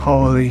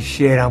Holy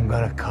shit, I'm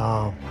gonna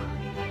come.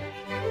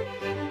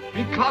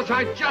 Because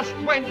I just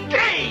went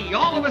gay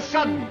all of a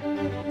sudden.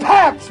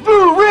 Pabst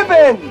Blue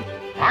Ribbon!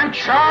 I'm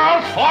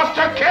Charles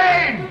Foster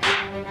Kane.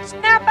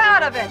 Snap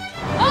out of it!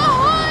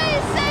 Ahoy,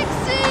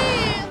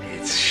 sexy!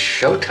 It's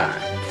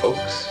showtime,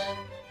 folks.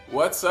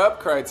 What's up,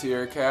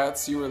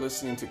 CriteriCats? You are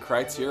listening to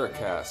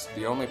CriteriCast,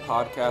 the only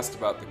podcast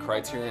about the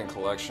Criterion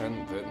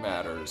Collection that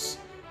matters.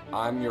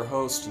 I'm your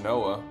host,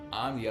 Noah.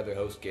 I'm the other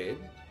host, Gabe.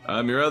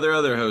 I'm your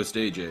other host,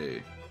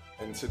 AJ.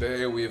 And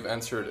today we've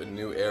entered a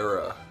new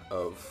era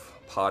of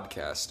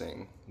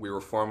podcasting. We were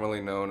formerly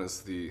known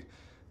as the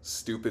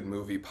Stupid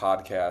Movie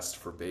Podcast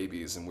for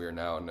Babies, and we are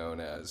now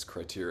known as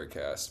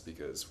CriteriCast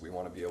because we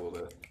want to be able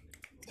to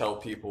tell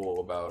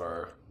people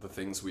about the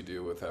things we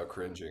do without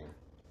cringing.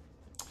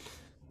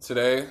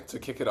 Today, to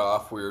kick it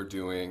off, we're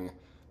doing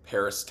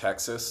Paris,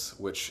 Texas,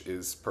 which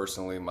is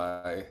personally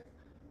my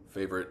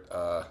favorite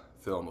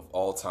film of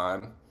all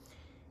time.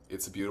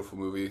 It's a beautiful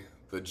movie.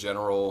 The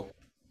general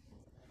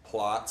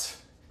plot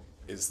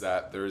is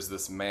that there is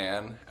this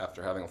man,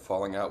 after having a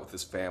falling out with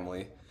his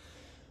family,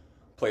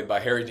 played by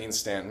Harry Dean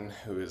Stanton,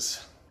 who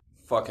is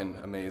fucking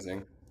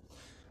amazing.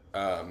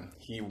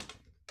 He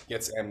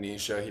gets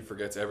amnesia, he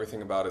forgets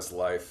everything about his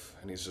life,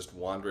 and he's just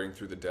wandering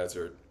through the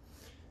desert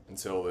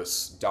until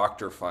this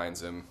doctor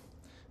finds him,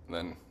 and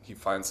then he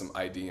finds some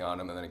ID on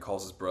him, and then he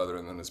calls his brother,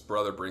 and then his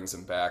brother brings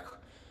him back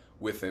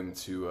with him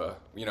to,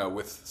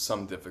 with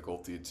some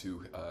difficulty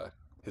to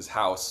his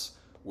house,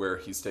 where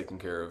he's taking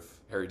care of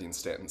Harry Dean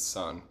Stanton's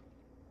son.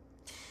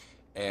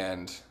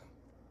 And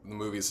the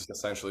movie is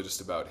essentially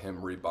just about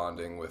him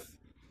rebonding with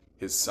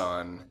his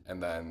son,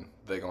 and then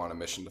they go on a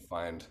mission to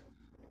find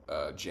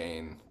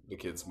Jane, the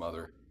kid's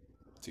mother,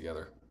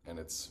 together. And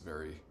it's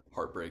very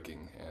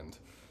heartbreaking and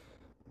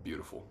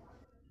beautiful.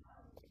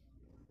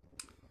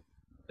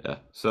 Yeah.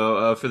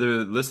 So for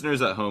the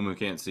listeners at home who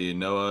can't see,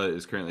 Noah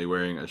is currently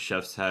wearing a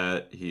chef's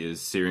hat. He is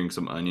searing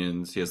some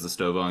onions. He has the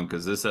stove on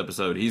because this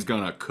episode he's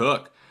gonna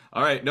cook.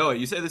 All right, Noah,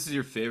 you say this is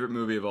your favorite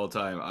movie of all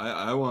time.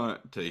 I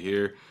want to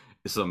hear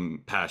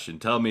some passion.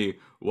 Tell me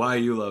why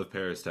you love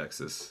Paris,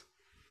 Texas.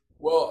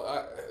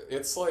 Well,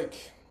 it's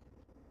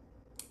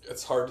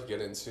hard to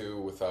get into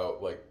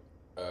without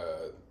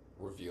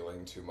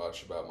revealing too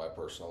much about my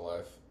personal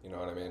life. You know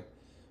what I mean?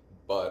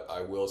 But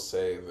I will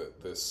say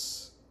that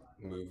this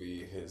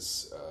movie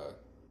is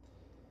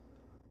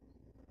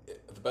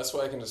the best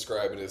way I can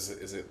describe it is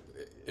it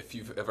if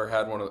you've ever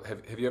had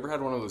have you ever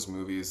had one of those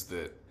movies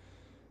that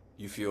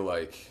you feel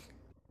like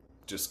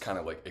just kind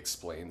of like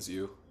explains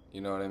you?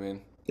 You know what I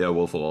mean? Yeah,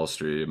 Wolf of Wall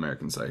Street,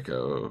 American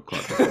Psycho,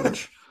 Clock the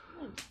Finch.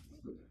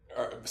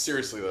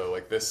 Seriously though,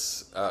 like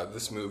this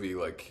movie,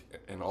 like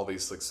in all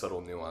these like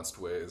subtle, nuanced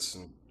ways,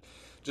 and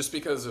just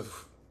because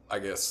of I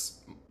guess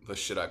the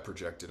shit I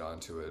projected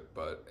onto it,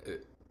 but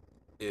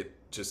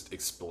it just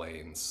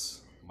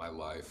explains my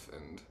life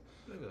and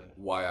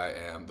why I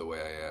am the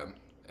way I am.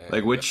 And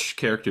like, which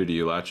character do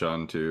you latch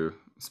on to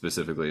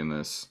specifically in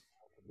this?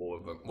 All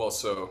of them. Well,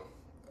 so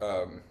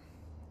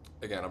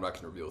again, I'm not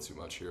going to reveal too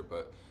much here,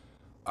 but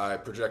I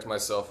project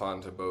myself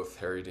onto both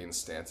Harry Dean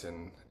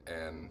Stanton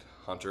and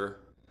Hunter,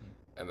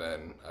 and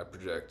then I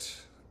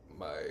project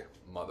my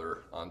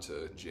mother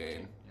onto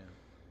Jane.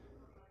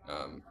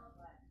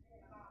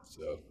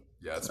 So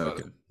yeah, it's about it,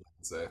 I can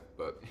say,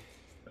 but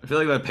I feel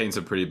like that paints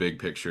a pretty big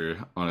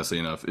picture, honestly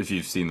enough, if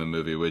you've seen the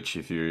movie, which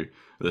if you're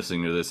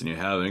listening to this and you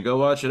haven't, go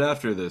watch it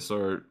after this,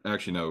 or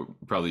actually no,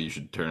 probably you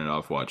should turn it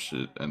off, watch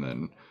it, and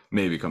then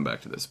maybe come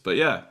back to this. But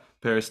yeah,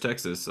 Paris,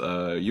 Texas,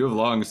 you have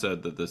long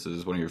said that this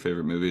is one of your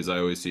favorite movies. I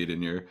always see it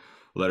in your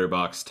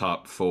Letterboxd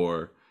top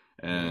 4,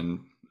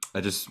 and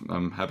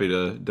I'm happy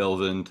to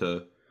delve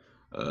into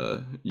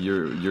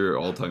your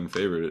all-time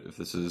favorite, if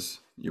this is,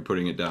 you're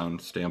putting it down,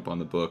 stamp on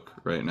the book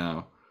right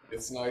now.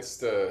 It's nice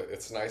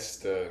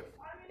to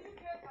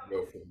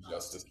go from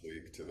Justice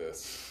League to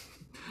this.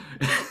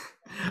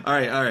 All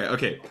right,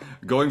 okay.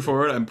 Going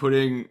forward, I'm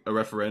putting a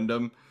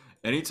referendum.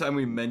 Anytime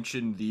we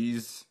mention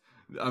these,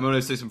 I'm going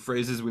to say some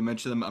phrases, we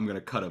mention them, I'm going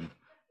to cut them.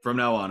 From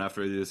now on,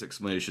 after this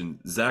explanation,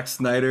 Zack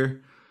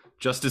Snyder,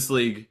 Justice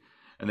League,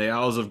 and the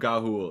Owls of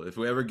Ga'Hoole. If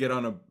we ever get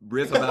on a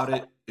riff about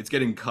it, it's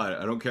getting cut.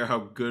 I don't care how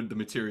good the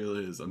material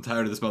is. I'm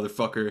tired of this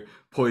motherfucker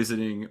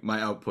poisoning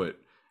my output.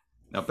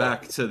 Now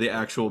back to the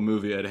actual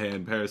movie at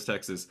hand, Paris,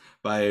 Texas,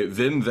 by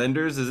Wim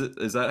Wenders.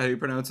 Is that how you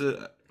pronounce it?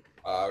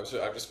 I'm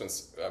sure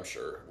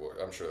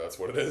that's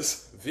what it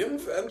is.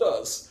 Wim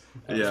Wenders.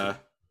 Yeah.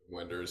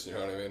 Wenders, you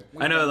know what I mean?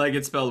 I know, like,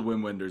 it's spelled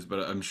Wim Wenders, but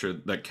I'm sure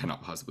that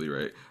cannot possibly be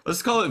right.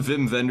 Let's call it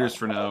Wim Wenders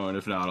for now, and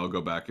if not, I'll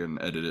go back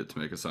and edit it to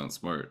make it sound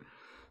smart.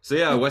 So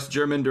yeah, West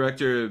German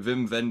director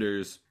Wim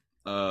Wenders,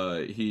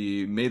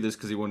 he made this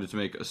because he wanted to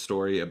make a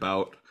story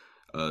about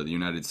the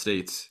United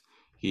States.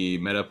 He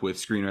met up with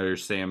screenwriter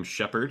Sam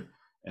Shepard,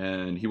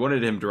 and he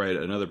wanted him to write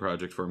another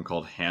project for him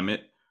called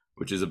Hammett,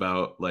 which is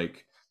about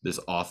like this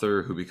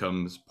author who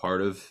becomes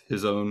part of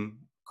his own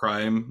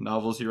crime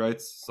novels he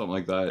writes, something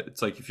like that.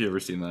 It's like if you ever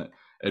seen that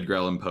Edgar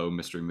Allan Poe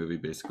mystery movie,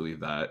 basically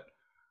that.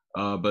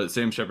 But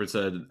Sam Shepard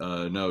said,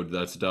 no,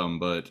 that's dumb,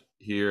 but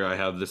here I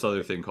have this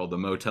other thing called the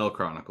Motel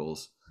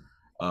Chronicles,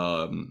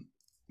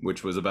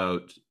 which was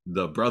about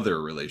the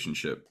brother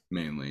relationship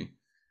mainly,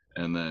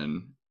 and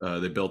then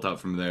they built out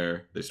from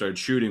there. They started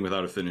shooting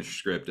without a finished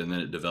script, and then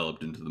it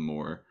developed into the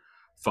more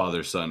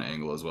father-son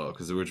angle as well,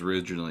 because it was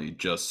originally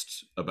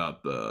just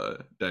about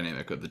the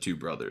dynamic of the two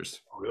brothers.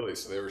 Really?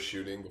 So they were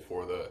shooting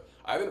before the.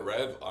 I haven't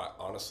read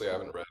honestly. I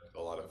haven't read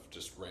a lot of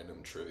just random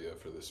trivia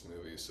for this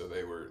movie. So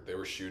they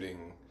were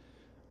shooting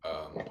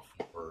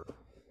before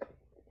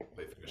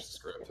they finished the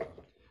script. Huh?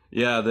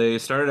 Yeah, they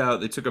started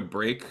out. They took a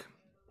break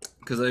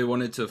because they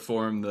wanted to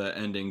form the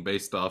ending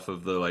based off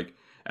of the like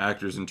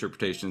actors'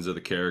 interpretations of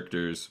the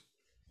characters,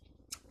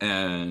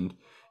 and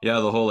yeah,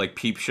 the whole like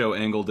peep show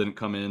angle didn't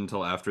come in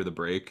until after the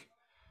break.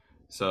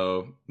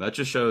 So that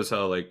just shows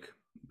how like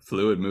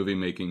fluid movie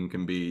making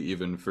can be,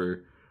 even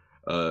for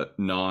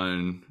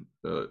non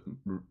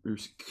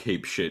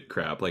cape shit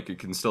crap. Like it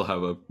can still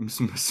have a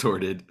some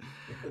sorted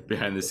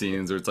behind the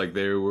scenes where it's like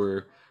they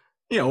were,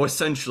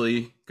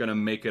 essentially gonna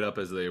make it up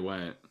as they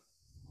went.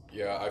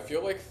 Yeah, I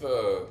feel like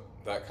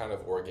that kind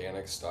of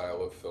organic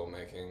style of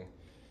filmmaking,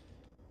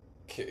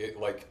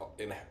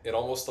 it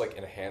almost like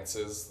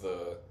enhances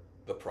the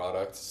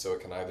product, so it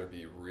can either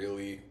be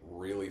really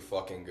really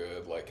fucking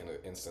good, like in an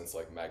instance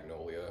like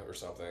Magnolia or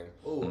something,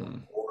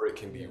 or it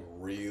can be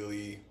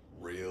really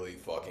really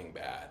fucking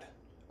bad.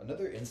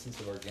 Another instance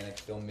of organic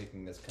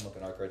filmmaking that's come up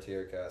in our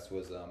CriteriCast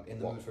was In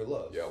the Mood for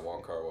Love. Yeah,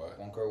 Wong Kar Wai.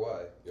 Wong Kar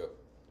Wai. Yep.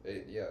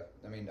 Yeah,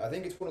 I mean, I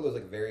think it's one of those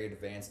like very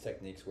advanced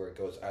techniques where it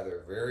goes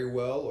either very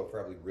well or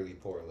probably really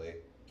poorly.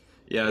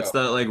 Yeah, it's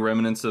that like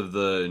remnants of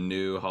the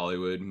new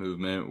Hollywood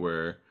movement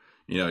where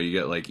you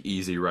get like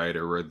Easy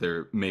Rider where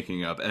they're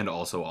making up and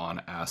also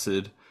on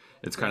acid.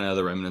 It's kind of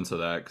the remnants of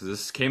that because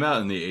this came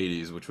out in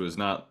the '80s, which was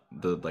not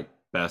the like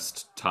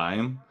best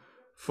time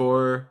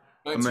for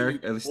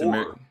America, at least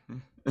America.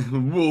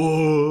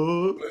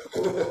 Whoa.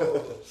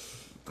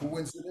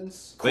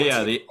 Coincidence? But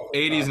yeah, the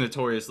 '80s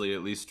notoriously,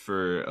 at least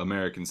for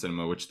American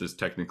cinema, which this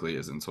technically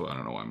isn't, so I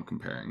don't know why I'm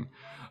comparing,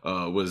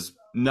 was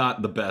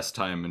not the best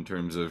time in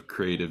terms of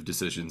creative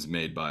decisions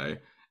made by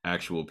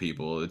actual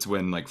people. It's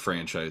when like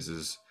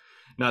franchises,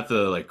 not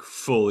the like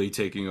fully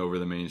taking over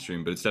the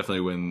mainstream, but it's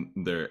definitely when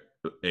their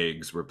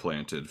eggs were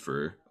planted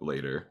for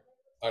later.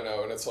 I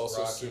know, and it's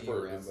also Rocky,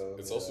 super. Rambo,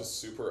 It's also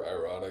super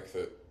ironic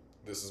that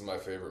this is my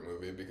favorite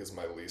movie because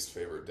my least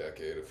favorite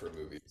decade for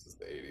movies is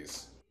the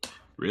 '80s.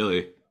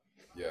 Really?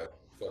 Yeah,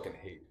 fucking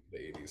hate the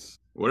 '80s.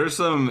 What are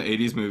some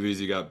 '80s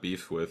movies you got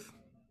beef with?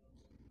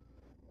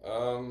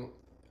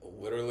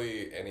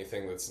 Literally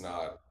anything that's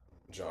not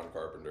John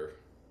Carpenter.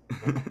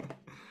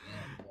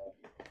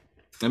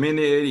 I mean,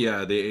 the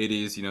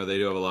 '80s, they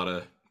do have a lot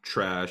of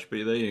trash,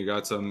 but then you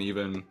got some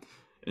even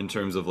in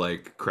terms of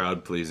like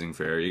crowd pleasing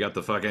fare. You got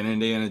the fucking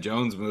Indiana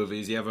Jones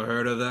movies. You ever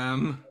heard of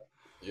them?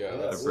 Yeah,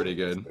 They're pretty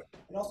good.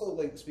 And also,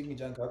 like, speaking of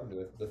John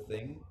Carpenter, The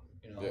Thing,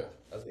 Yeah.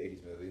 that's an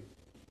 80s movie.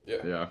 Yeah.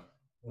 Yeah.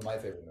 One of my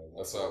favorite movies.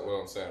 That's not what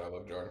I'm saying. I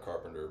love John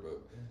Carpenter,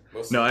 but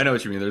most No, I know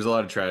what you mean. There's a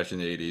lot of trash in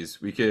the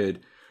 '80s. We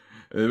could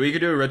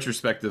do a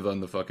retrospective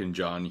on the fucking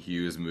John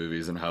Hughes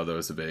movies and how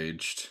those have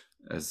aged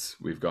as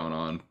we've gone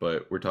on,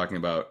 but we're talking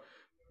about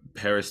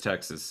Paris,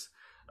 Texas.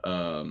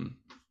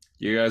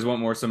 You guys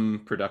want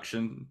some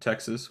production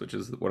Texas, which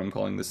is what I'm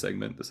calling this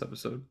segment, this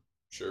episode?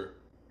 Sure.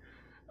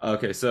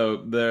 Okay, so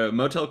the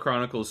Motel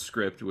Chronicles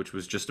script, which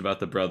was just about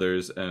the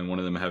brothers and one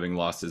of them having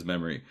lost his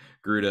memory,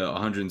 grew to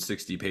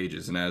 160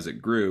 pages, and as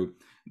it grew,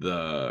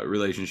 the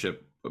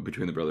relationship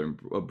between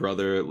the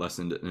brother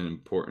lessened in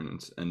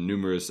importance, and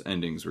numerous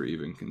endings were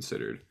even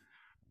considered.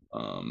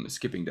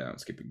 Skipping down.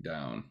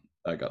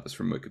 I got this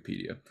from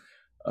Wikipedia.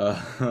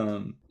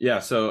 Yeah,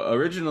 so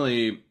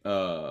originally,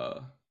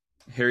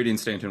 Harry Dean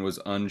Stanton was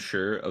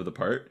unsure of the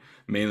part,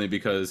 mainly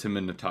because him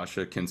and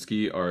Natasha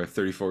Kinski are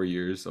 34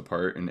 years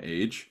apart in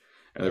age,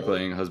 and they're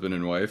playing husband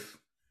and wife.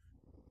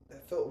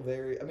 That felt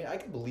very, I mean, I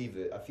can believe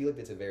it. I feel like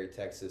it's a very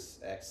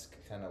Texas-esque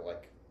kind of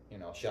like,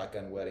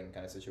 shotgun wedding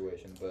kind of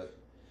situation, but...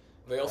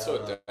 They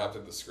also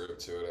adapted the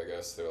script to it, I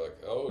guess. They're like,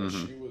 oh,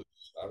 she was,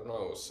 I don't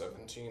know,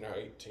 17 or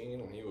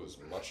 18 when he was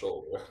much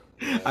older.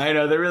 I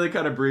know, they really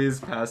kind of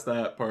breezed past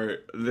that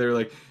part. They're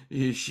like,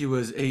 she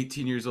was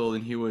 18 years old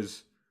and he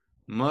was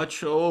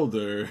much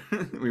older.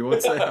 We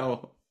won't say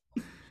how.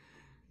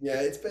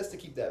 Yeah, it's best to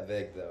keep that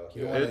vague, though.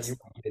 You don't want to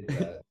get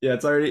into that. Yeah,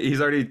 he's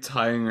already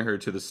tying her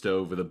to the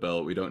stove with a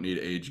belt. We don't need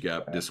age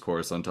gap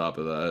discourse on top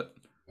of that.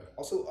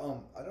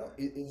 Also, I don't.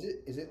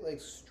 Is it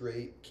like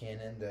straight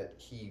canon that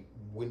he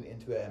went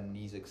into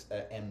amnesiatic?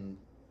 I don't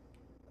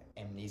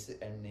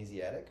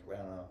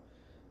know.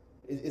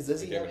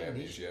 Does he have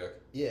amnesia?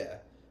 Yeah,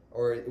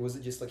 or was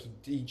it just like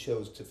he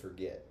chose to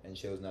forget and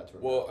chose not to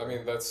remember? Well, I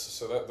mean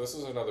this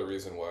is another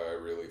reason why I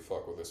really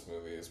fuck with this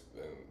movie is,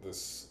 and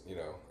this,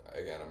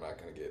 again, I'm not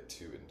going to get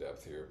too in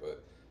depth here,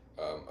 but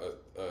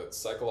a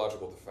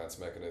psychological defense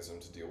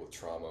mechanism to deal with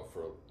trauma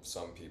for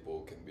some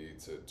people can be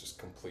to just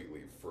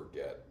completely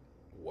forget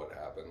what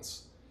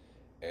happens,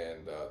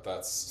 and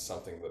that's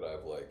something that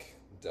I've like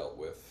dealt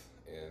with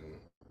in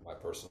my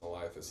personal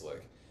life. Is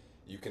like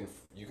you can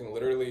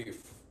literally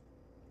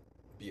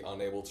be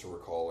unable to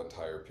recall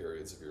entire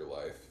periods of your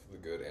life, the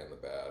good and the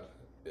bad,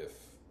 if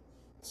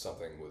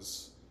something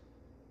was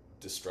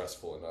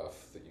distressful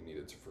enough that you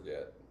needed to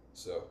forget.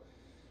 So,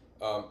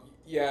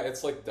 yeah,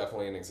 it's like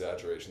definitely an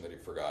exaggeration that he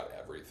forgot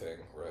everything,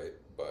 right?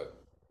 But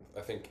I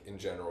think in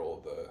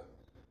general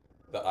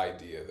the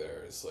idea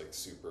there is like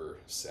super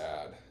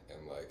sad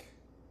and like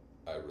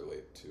I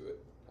relate to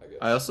it, I guess.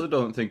 I also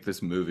don't think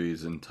this movie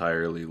is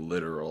entirely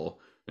literal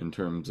in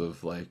terms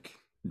of like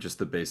just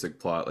the basic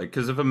plot. Like,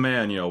 because if a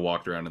man,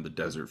 walked around in the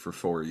desert for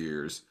 4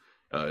 years,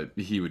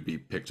 he would be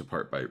picked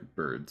apart by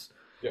birds.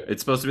 Yeah.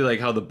 It's supposed to be like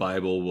how the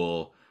Bible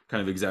will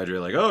kind of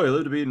exaggerate, like, oh, he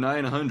lived to be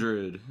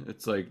 900.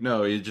 It's like,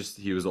 no,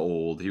 he was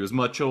old. He was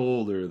much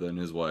older than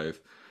his wife.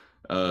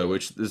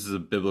 Which this is a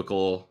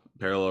biblical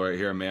parallel right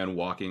here. A man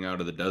walking out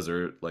of the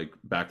desert, like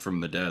back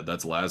from the dead.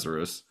 That's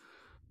Lazarus.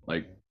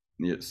 Like,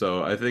 yeah,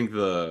 so I think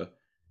the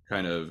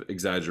kind of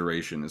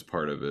exaggeration is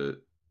part of it.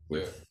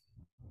 With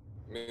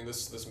I mean,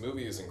 this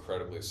movie is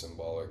incredibly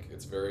symbolic.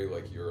 It's very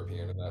like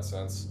European in that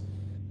sense,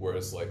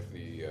 whereas like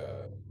the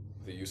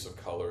use of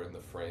color and the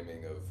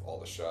framing of all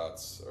the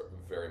shots are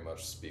very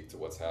much speak to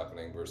what's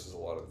happening versus a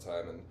lot of the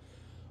time in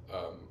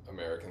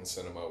American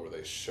cinema where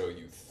they show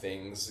you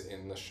things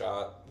in the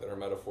shot that are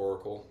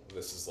metaphorical.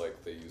 This is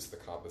like they use the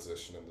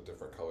composition and the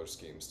different color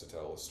schemes to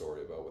tell a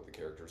story about what the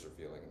characters are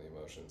feeling and the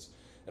emotions.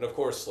 And of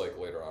course, like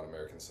later on,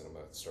 American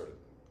cinema started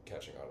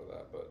catching on to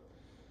that. But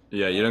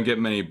yeah, you don't get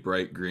many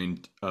bright green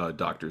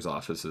doctors'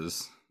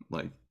 offices.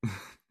 Like,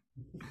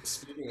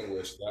 speaking of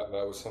which, that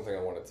was something I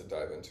wanted to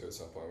dive into at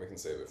some point. We can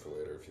save it for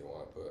later if you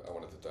want, but I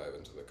wanted to dive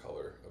into the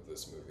color of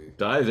this movie.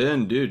 Dive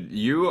in, dude.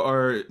 You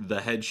are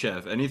the head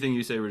chef. Anything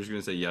you say, we're just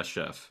gonna say yes,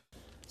 chef.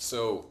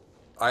 So,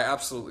 I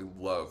absolutely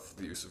love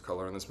the use of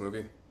color in this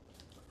movie.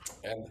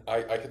 And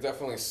I could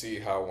definitely see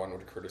how one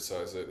would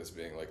criticize it as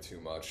being like too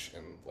much,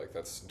 and like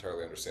that's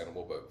entirely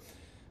understandable. But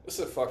this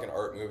is a fucking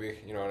art movie,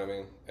 you know what I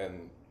mean?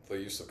 And the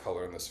use of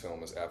color in this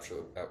film is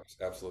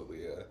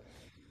absolutely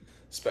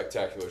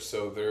spectacular.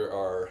 So there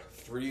are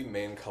three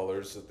main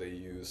colors that they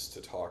use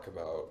to talk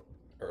about,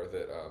 or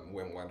that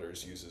Wim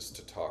Wenders uses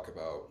to talk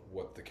about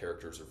what the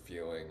characters are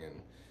feeling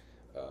and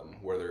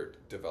where their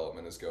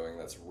development is going.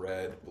 That's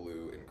red,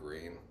 blue, and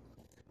green.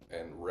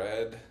 And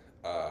red,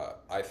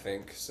 I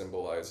think,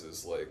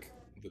 symbolizes like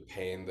the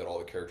pain that all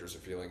the characters are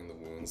feeling and the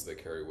wounds they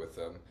carry with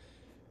them.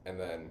 And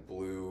then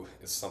blue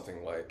is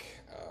something like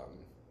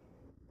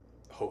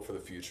hope for the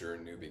future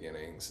and new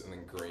beginnings. And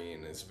then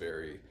green is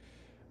very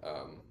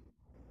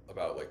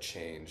about like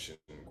change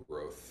and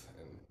growth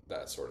and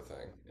that sort of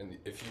thing. And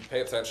if you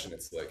pay attention,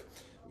 it's like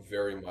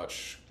very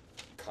much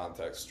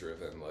context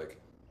driven. Like,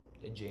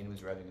 and Jane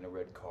was driving in a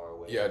red car.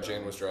 Yeah,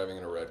 Jane was driving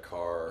in a red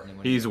car.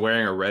 He's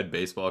wearing a red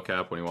baseball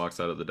cap when he walks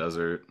out of the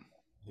desert.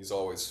 He's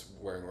always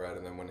wearing red,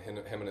 and then when him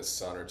and his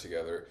son are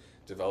together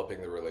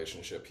developing the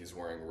relationship, he's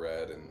wearing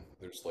red, and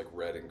there's like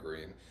red and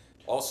green.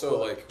 Also,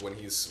 like when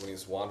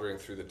he's wandering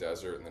through the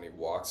desert and then he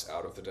walks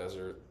out of the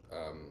desert,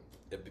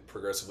 it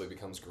progressively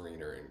becomes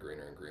greener and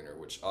greener and greener,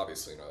 which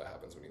obviously that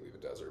happens when you leave a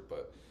desert,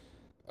 but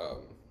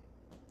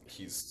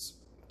he's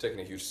taking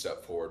a huge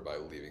step forward by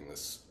leaving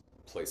this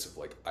place of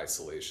like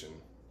isolation.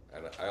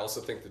 And I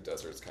also think the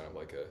desert's kind of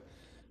like a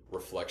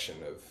reflection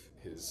of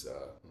his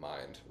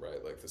mind,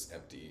 right? Like this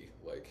empty,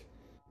 like,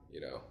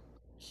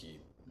 he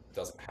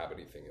doesn't have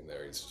anything in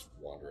there. He's just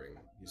wandering.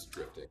 He's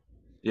drifting.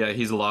 Yeah,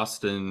 he's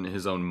lost in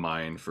his own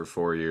mind for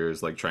 4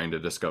 years, like trying to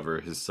discover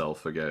his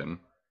self again.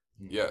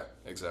 Yeah,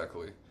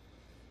 exactly.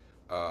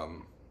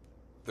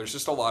 There's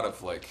just a lot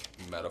of like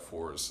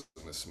metaphors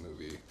in this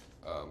movie.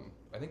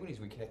 I think when he's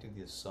reconnecting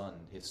with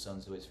his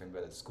son's always framed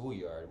by the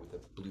schoolyard with a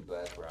blue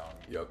background.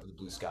 Yep. With a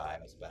blue sky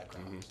as a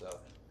background. Mm-hmm. So.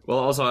 Well,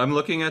 also, I'm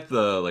looking at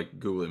the like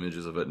Google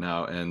images of it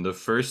now, and the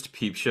first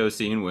peep show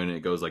scene when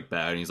it goes like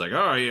bad, and he's like,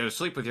 "Oh, you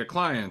sleep with your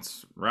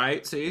clients,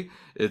 right?" See,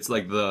 it's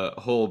like the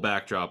whole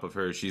backdrop of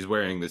her. She's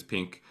wearing this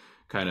pink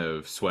kind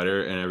of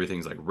sweater, and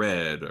everything's like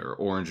red or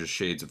orange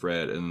shades of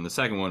red. And then the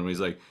second one, when he's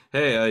like,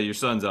 "Hey, your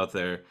son's out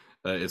there,"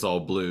 it's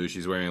all blue.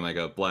 She's wearing like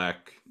a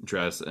black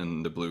dress,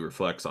 and the blue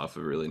reflects off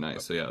of it really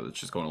nice. So yeah, that's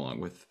just going along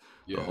with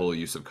the whole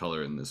use of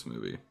color in this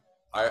movie.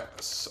 I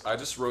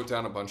just wrote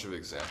down a bunch of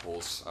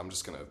examples. I'm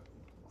just gonna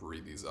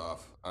read these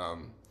off.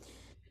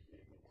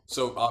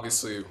 So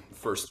obviously,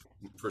 first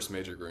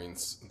major green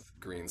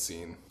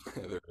scene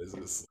there is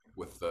this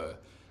with the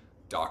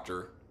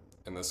doctor,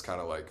 and this kind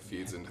of like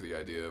feeds into the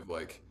idea of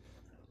like,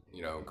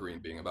 green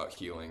being about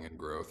healing and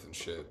growth and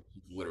shit.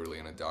 Literally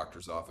in a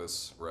doctor's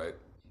office, right?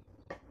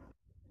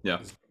 Yeah.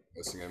 He's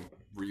missing him,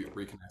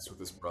 reconnects with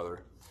his brother.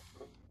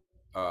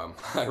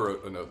 I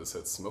wrote a note that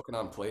said "smoking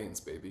on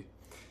planes, baby."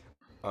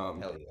 Hell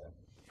yeah.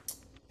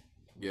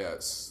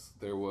 Yes,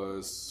 there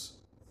was.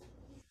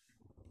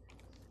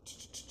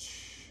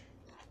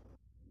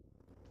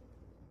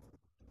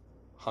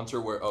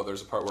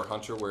 There's a part where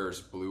Hunter wears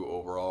blue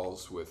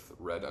overalls with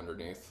red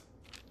underneath.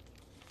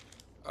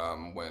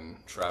 When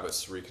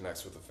Travis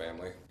reconnects with the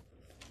family,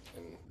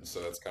 and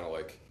so that's kind of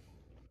like,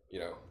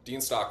 Dean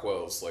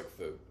Stockwell's like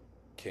the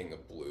king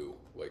of blue.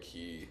 Like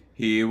he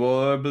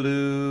wore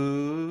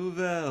blue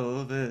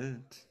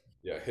velvet.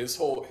 Yeah,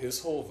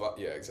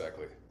 yeah,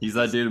 exactly. He's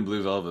that dude in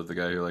Blue Velvet, the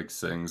guy who like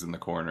sings in the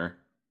corner.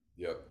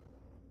 Yep.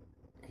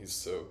 He's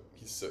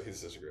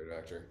such a great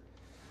actor.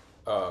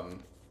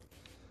 Um,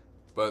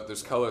 but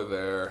there's color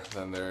there.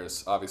 Then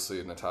there's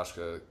obviously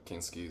Natasha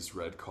Kinski's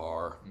red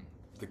car.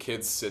 The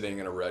kid's sitting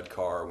in a red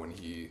car when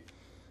he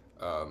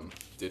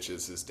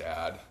ditches his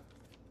dad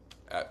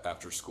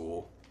after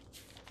school.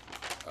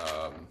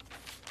 The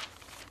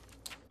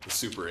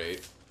Super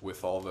 8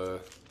 with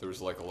there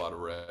was like a lot of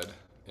red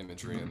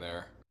imagery in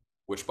there.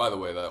 Which, by the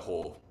way, that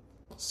whole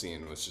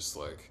scene was just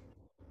like,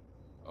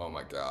 oh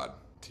my god,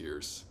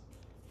 tears.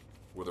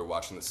 Where they're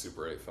watching the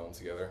Super 8 film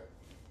together.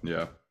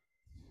 Yeah.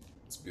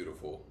 It's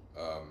beautiful.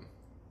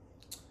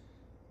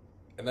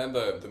 And then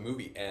the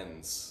movie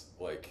ends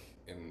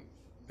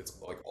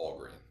it's like all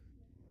green.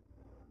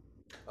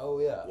 Oh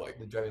yeah, Like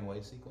the driving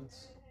away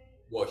sequence.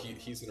 Well,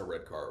 he's in a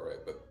red car,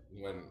 right? But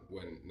when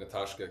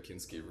Natasha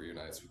Kinski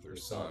reunites with her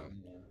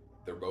son,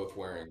 they're both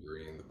wearing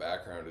green. The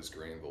background is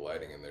green. The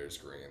lighting in there is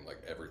green.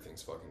 Like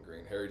everything's fucking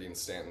green. Harry Dean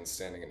Stanton's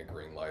standing in a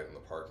green light in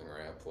the parking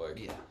ramp. Like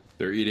Yeah.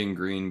 They're eating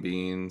green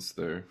beans.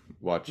 They're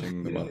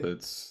watching the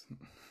Muppets.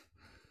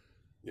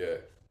 Yeah.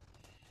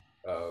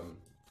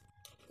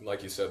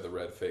 Like you said, the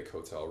red fake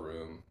hotel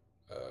room,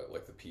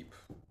 like the peep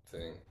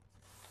thing.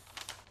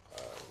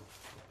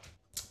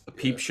 A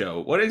peep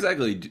show. What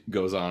exactly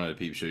goes on at a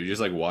peep show? You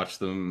just like watch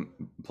them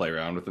play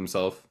around with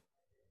themselves?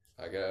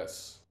 I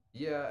guess.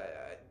 Yeah,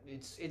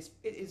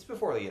 it's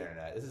before the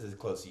internet. This is as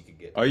close as you could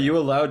get. Are you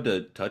allowed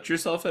to touch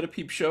yourself at a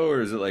peep show,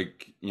 or is it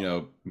like,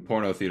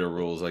 porno theater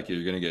rules, like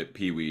you're gonna get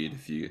pee-weed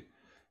if you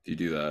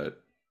do that?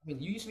 I mean,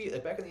 you used to be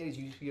back in the 80s.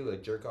 You used to be able to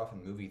jerk off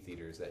in movie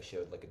theaters that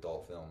showed like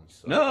adult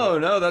films. So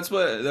No, that's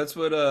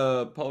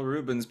what Paul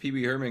Rubens,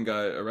 Pee-wee Herman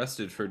got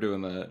arrested for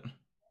doing that.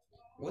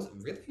 Was it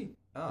really?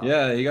 Oh.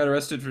 Yeah, he got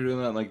arrested for doing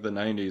that in like the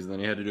 90s, and then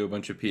he had to do a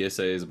bunch of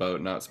PSAs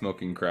about not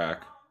smoking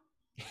crack.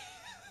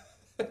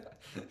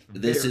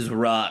 This is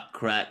rock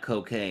crack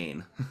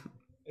cocaine.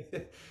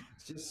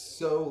 It's just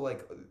so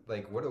like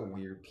what a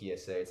weird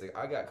PSA. It's like,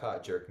 I got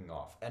caught jerking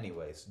off.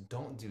 Anyways,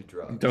 don't do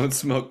drugs. Don't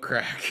smoke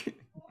crack.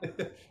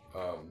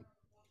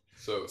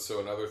 So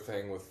another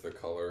thing with the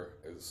color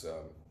is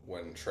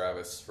when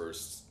Travis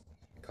first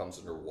comes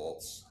under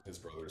Walt's, his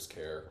brother's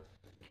care.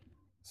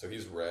 So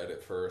he's red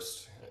at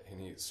first, and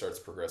he starts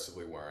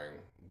progressively wearing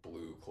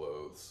blue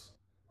clothes,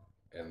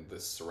 and the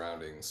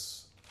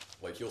surroundings,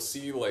 like you'll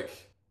see,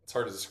 like it's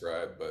hard to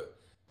describe, but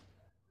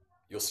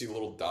you'll see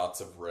little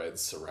dots of red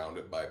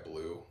surrounded by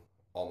blue,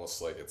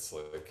 almost like it's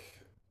like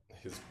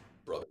his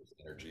brother's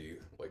energy,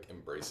 like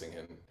embracing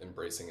him,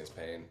 embracing his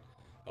pain,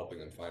 helping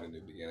him find a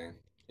new beginning.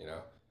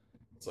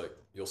 It's like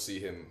you'll see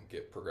him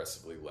get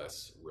progressively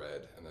less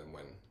red, and then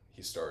when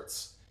he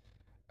starts,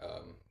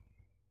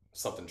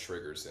 something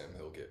triggers him,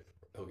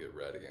 he'll get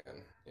red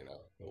again.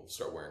 He'll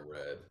start wearing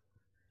red,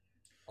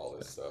 all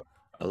this stuff.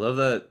 I love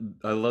that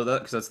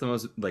because that's the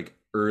most like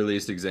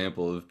earliest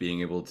example of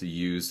being able to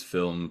use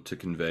film to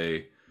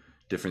convey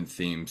different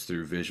themes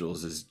through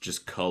visuals is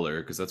just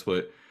color, because that's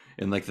what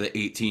in like the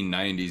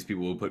 1890s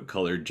people would put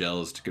colored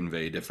gels to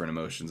convey different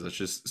emotions. That's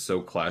just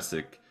so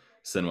classic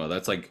cinema.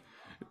 That's like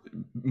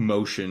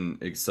motion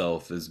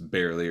itself is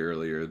barely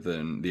earlier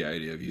than the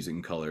idea of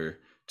using color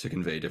to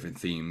convey different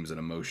themes and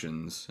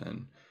emotions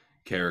and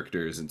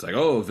characters. It's like,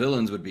 oh,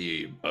 villains would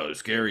be a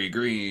scary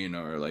green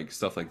or like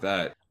stuff like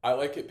that. I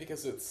like it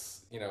because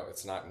it's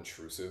it's not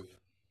intrusive.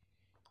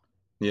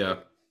 Yeah.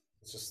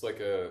 It's just like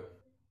a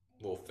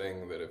little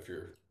thing that if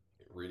you're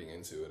reading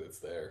into it, it's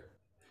there.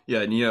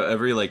 Yeah, and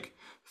every like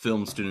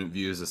film student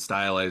views a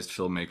stylized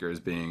filmmaker as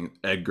being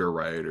Edgar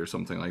Wright or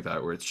something like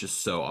that, where it's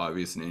just so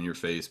obvious and in your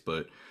face.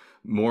 But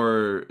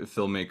more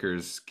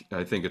filmmakers,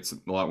 I think it's a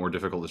lot more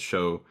difficult to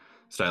show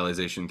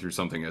stylization through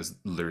something as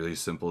literally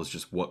simple as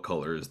just what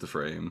color is the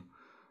frame,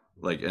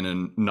 like in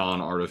a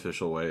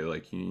non-artificial way.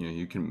 Like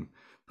you can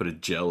put a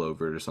gel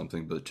over it or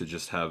something, but to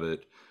just have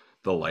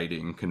the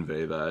lighting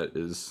convey that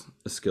is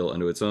a skill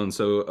unto its own.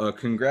 So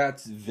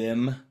congrats,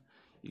 Vim.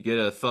 You get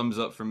a thumbs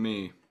up from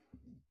me.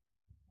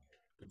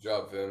 Good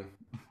job, Vim.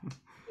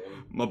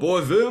 My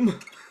boy Vim.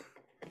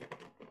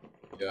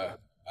 Yeah,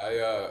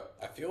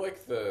 I feel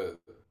like the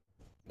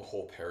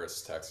whole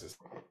Paris, Texas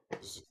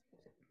is just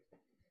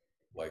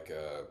like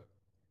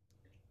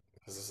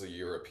this is a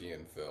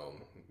European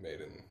film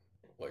made in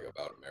like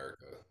about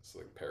America. It's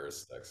like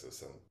Paris,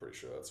 Texas. I'm pretty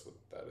sure that's what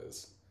that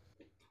is.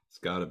 It's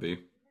gotta be.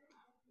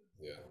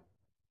 Yeah.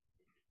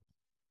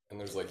 And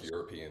there's like several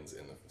Europeans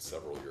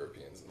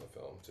in the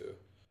film too.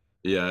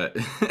 Yeah,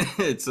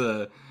 it's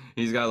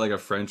he's got like a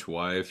French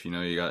wife.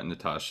 You got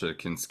Natasha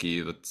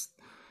Kinski. That's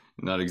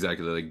not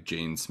exactly like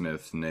Jane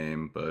Smith's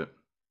name, but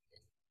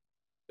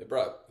they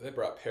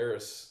brought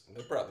Paris.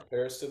 They brought the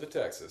Paris to the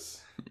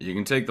Texas. You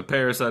can take the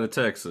Paris out of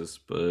Texas,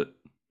 but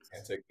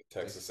can't take the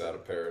Texas out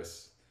of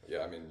Paris. Yeah,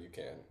 I mean you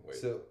can. Wait.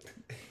 So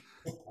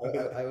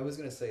I was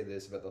gonna say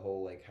this about the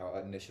whole like how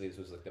initially this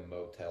was like the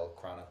Motel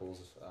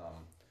Chronicles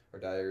or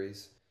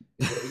Diaries.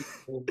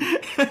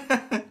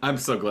 I'm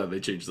so glad they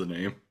changed the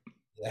name.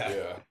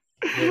 Yeah.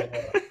 Yeah.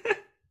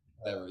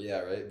 Whatever, yeah,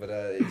 right. But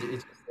it's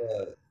just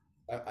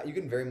you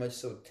can very much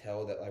so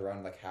tell that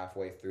around like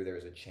halfway through there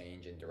was a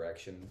change in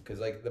direction because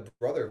like the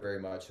brother very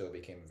much so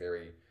became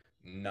very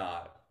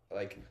not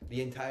like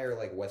the entire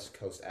like West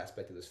Coast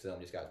aspect of this film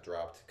just got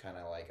dropped kind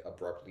of like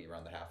abruptly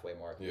around the halfway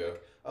mark. Yeah.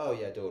 Like, oh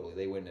yeah, totally.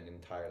 They went in an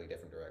entirely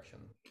different direction.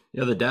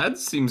 Yeah, the dad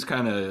seems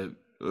kind of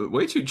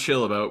way too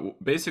chill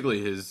about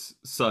basically his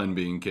son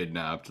being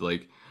kidnapped.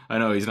 Like, I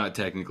know he's not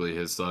technically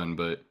his son,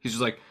 but he's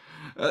just like,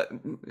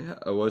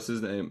 what's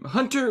his name?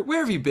 Hunter, where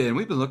have you been?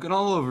 We've been looking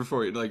all over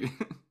for you. Like,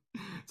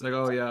 it's like,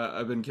 oh yeah,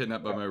 I've been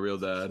kidnapped by my real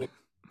dad.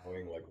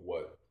 Knowing like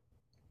what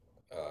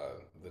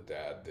the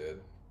dad did,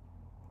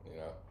 you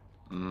know?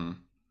 Mm.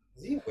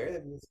 Is he aware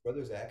of his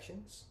brother's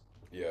actions?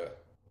 Yeah.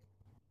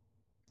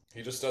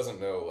 He just doesn't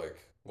know like.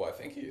 Well, I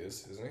think he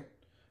is, isn't he?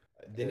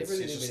 They never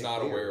really He's just made it not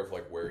clear. aware of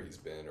like where he's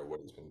been or what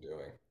he's been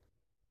doing.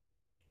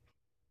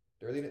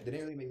 They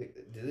didn't really make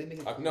it. Did they make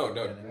it clear? No,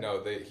 no, Yeah,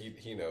 no.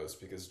 He knows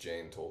because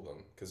Jane told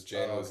him. Because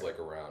Jane Oh, was okay. like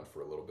around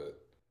for a little bit.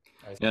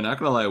 I see. Yeah, not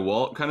gonna lie,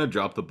 Walt kind of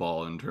dropped the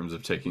ball in terms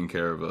of taking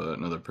care of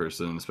another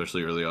person,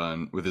 especially early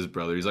on with his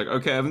brother. He's like,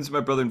 okay, I haven't seen my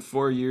brother in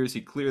 4 years.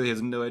 He clearly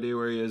has no idea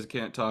where he is,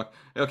 can't talk.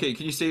 Okay,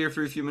 can you stay here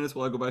for a few minutes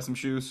while I go buy some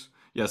shoes?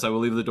 Yes, I will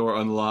leave the door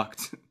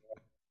unlocked.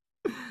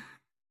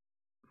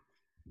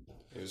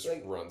 He just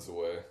Like, runs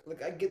away.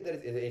 Look, I get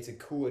that it's a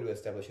cool way to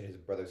establish that his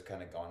brother's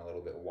kind of gone a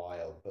little bit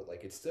wild, but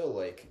like it's still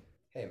like,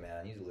 hey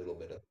man, use a little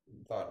bit of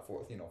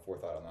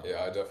forethought on that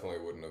Yeah, I definitely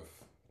wouldn't have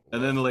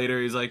And then later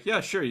he's like,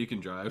 yeah, sure, you can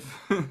drive.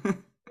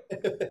 one.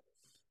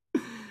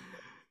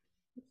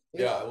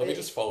 Yeah, let me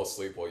just fall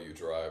asleep while you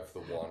drive the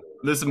Wanderer.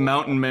 This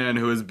mountain man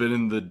who has been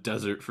in the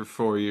desert for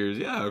 4 years.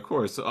 Yeah, of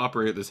course,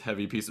 operate this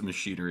heavy piece of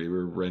machinery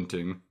we're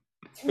renting.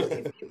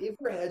 If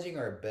we're hedging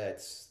our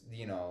bets,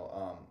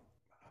 oh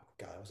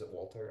God, was it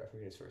Walter? I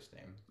forget his first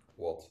name.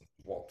 Walt.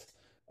 Walt.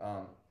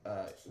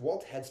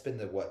 Walt had spent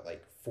the what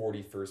like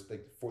 41st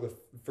like for the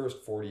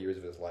first 40 years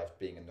of his life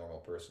being a normal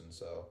person.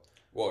 So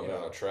Well, you no,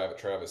 know, no.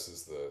 Travis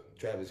is the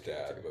Travis' dad,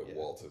 character, but yeah.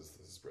 Walt is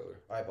his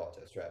brother. I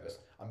apologize, Travis.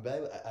 I'm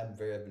very, I'm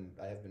very,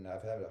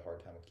 I've had a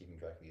hard time with keeping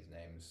track of these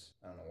names.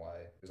 I don't know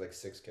why. There's like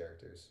 6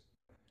 characters.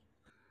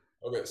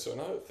 Okay, so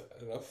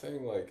another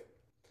thing, like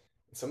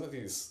some of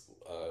these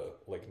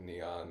like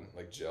neon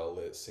like gel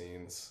lit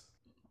scenes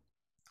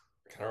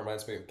kind of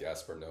reminds me of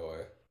Gaspar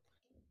Noé.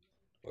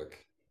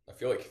 Like I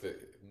feel like the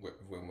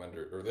Wim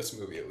Wender or this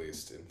movie at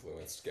least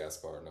influenced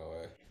Gaspar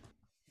Noé,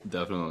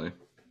 Definitely.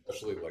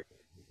 especially like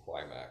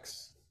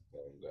climax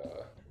and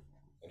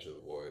Enter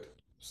the Void.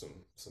 Some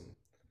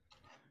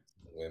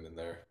women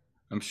there.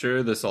 I'm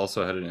sure this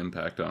also had an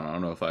impact on, I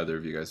don't know if either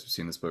of you guys have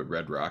seen this, but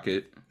Red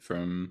Rocket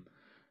from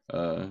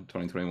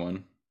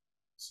 2021.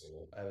 So,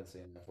 I haven't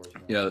seen it,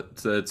 unfortunately. Yeah,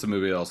 it's a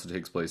movie that also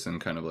takes place in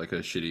kind of like a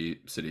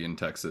shitty city in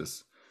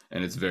Texas.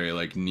 And it's very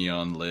like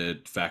neon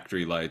lit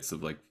factory lights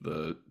of like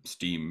the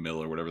steam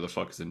mill or whatever the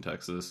fuck is in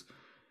Texas.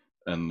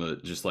 And the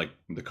just like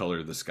the color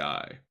of the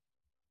sky.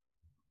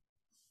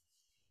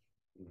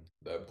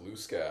 that blue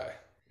sky.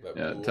 That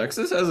Yeah, blue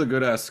Texas has a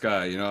good ass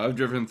sky. You know, I've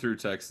driven through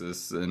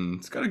Texas and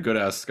it's got a good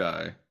ass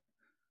sky.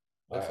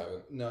 I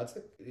haven't. No, it's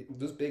like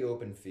those big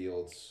open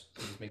fields.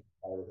 Just make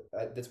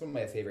that's one of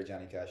my favorite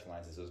Johnny Cash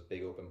lines. Is those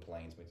big open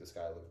plains make the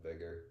sky look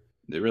bigger.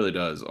 It really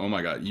does. Oh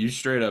my god, you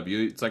straight up,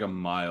 it's like a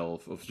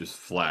mile of just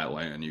flat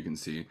land you can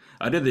see.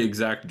 I did the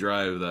exact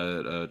drive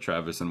that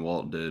Travis and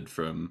Walt did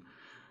from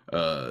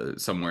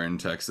somewhere in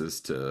Texas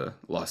to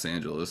Los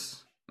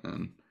Angeles.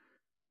 And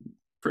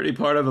pretty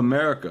part of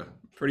America,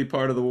 pretty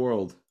part of the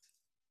world.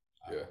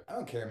 Yeah. I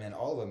don't care, man.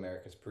 All of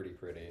America's pretty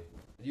pretty.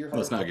 Your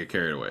Let's heart. not get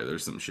carried away.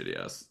 There's some shitty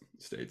ass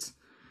states.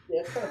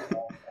 Yeah, it's kind of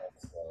all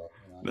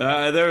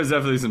so, There was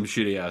definitely some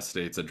shitty ass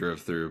states I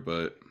drove through,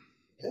 but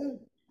Yeah,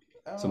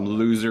 I don't some know.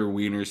 loser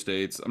wiener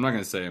states. I'm not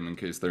gonna say them in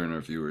case they're in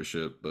our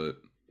viewership, but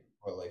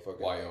What, like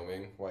fucking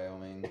Wyoming.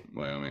 Wyoming.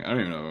 Wyoming. I don't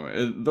even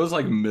know. Those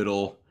like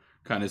middle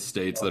kind of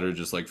states that are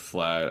just like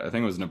flat. I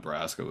think it was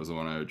Nebraska was the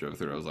one I drove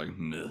through. I was like,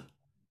 meh.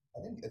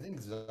 I think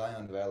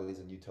Zion Valley is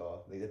in Utah.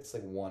 Like, that's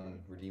like one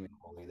redeeming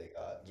quality they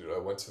got. Dude, I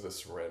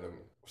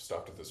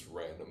stopped at this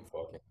random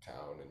fucking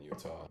town in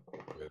Utah.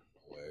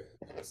 Away.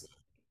 It was,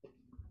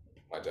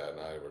 my dad and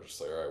I were just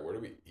like, all right, where do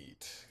we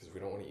eat? Because we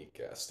don't want to eat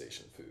gas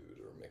station food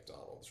or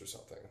McDonald's or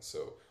something.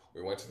 So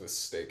we went to this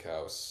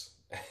steakhouse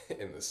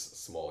in this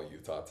small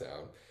Utah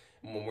town.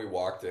 And when we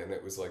walked in,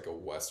 it was like a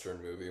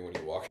Western movie. When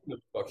you walk in the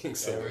fucking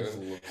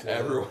saloon,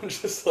 everyone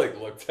just like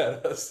looked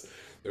at us.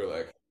 They're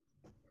like,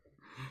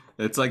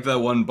 It's like that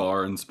one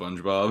bar in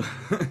SpongeBob.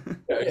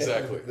 yeah,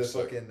 exactly. The Just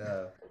like, fucking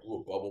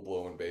ooh, bubble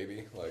blowing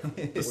baby.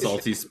 Like, The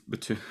salty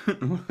spittoon.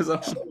 What was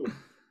that?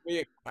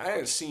 I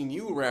ain't seen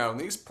you around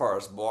these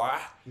parts, boy.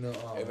 no.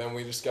 And then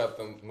we just got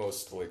the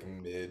most like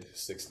mid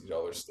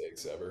 $60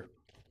 steaks ever.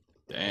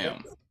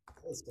 Damn.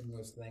 That's the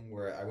most thing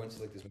where I went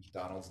to like this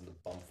McDonald's in the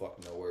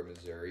bumfuck nowhere,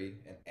 Missouri,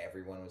 and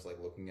everyone was like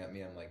looking at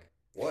me. I'm like,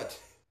 what?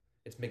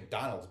 It's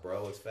McDonald's,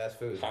 bro. It's fast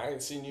food. I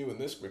ain't seen you in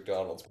this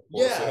McDonald's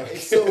before. Yeah,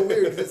 it's so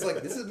weird because it's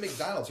like this is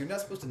McDonald's. You're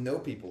not supposed to know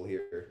people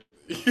here.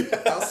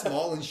 Yeah. How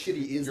small and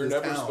shitty is You're this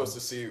never town? supposed to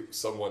see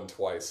someone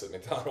twice at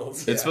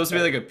McDonald's. It's supposed to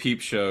be like a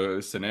peep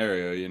show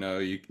scenario, you know?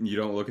 You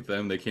don't look at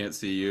them, they can't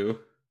see you.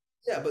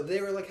 Yeah, but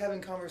they were like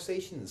having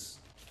conversations.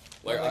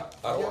 Like,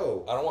 I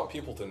yo. don't want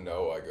people to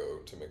know I go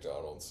to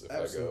McDonald's if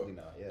Absolutely I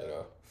go. not, yeah. You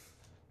know?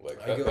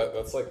 Like, I go-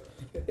 that's like,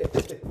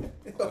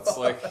 that's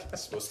like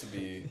supposed to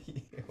be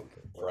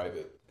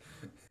private.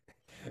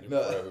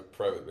 No.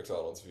 Private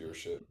McDonald's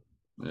viewership.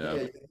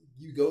 Yeah.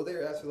 You go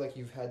there after like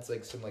you've had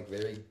like some like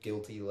very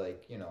guilty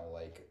like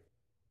like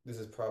this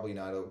is probably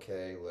not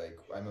okay, like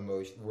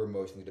we're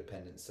emotionally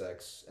dependent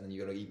sex, and then you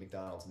go to eat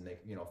McDonald's and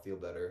make feel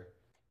better.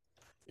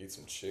 Eat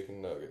some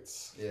chicken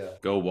nuggets. Yeah.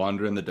 Go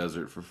wander in the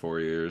desert for 4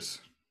 years.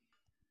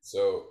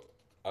 So,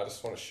 I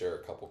just want to share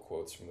a couple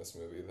quotes from this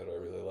movie that I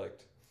really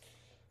liked.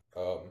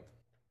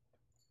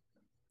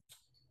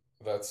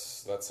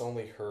 That's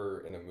only her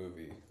in a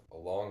movie a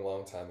long,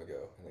 long time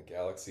ago in a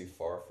galaxy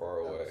far, far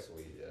away. That was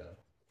sweet, yeah.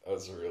 That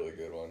was a really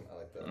good one. I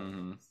like that.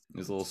 Mm-hmm.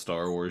 These little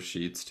Star Wars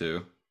sheets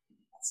too.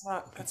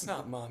 That's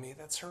not mommy.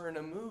 That's her in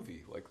a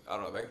movie. Like, I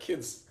don't know. That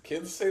kids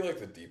say like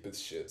the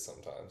deepest shit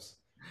sometimes.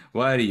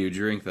 Why do you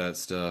drink that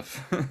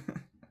stuff?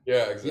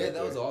 Yeah, exactly. Yeah,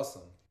 that was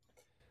awesome.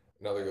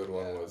 Another good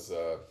one was,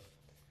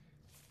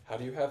 how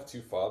do you have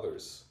two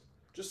fathers?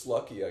 Just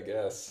lucky, I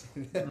guess.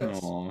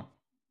 Aw.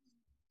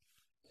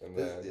 And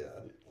then,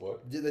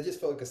 what? That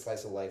just felt like a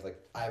slice of life. Like,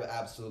 I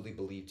absolutely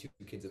believe two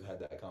kids have had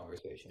that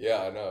conversation.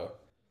 Yeah, I know.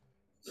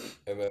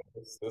 And then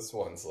this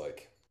one's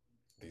like,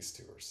 these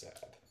two are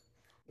sad.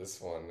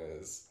 This one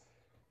is,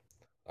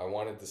 I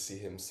wanted to see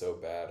him so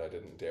bad I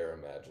didn't dare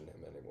imagine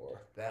him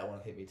anymore. That one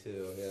hit me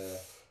too, yeah.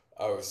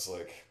 I was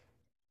like,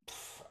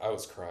 I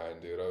was crying,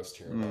 dude. I was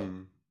tearing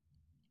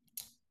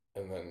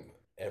up. And then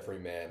every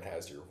man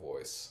has your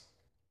voice.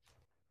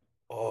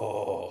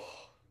 Oh,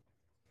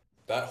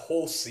 that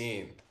whole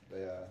scene,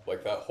 Yeah.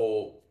 like that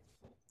whole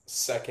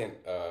second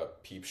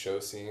peep show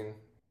scene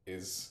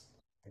is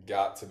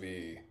got to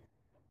be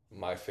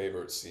my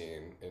favorite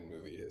scene in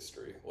movie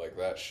history. Like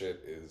that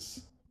shit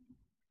is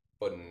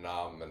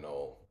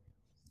phenomenal.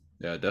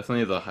 Yeah,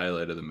 definitely the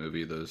highlight of the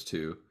movie, those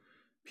two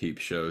peep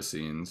show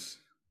scenes.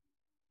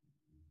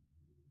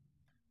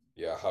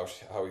 Yeah, how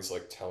he's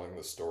like telling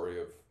the story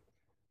of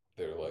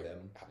they're like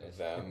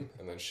Them.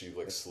 and then she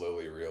like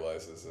slowly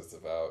realizes it's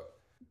about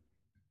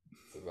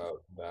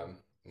them,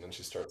 and then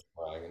she starts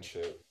crying and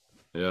shit.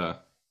 Yeah.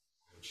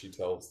 She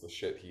tells the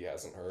shit he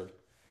hasn't heard.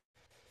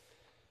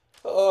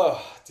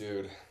 Oh,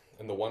 dude.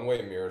 And the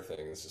one-way mirror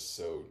thing is just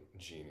so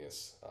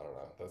genius. I don't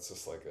know. That's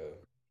just like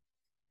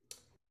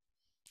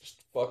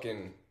just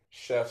fucking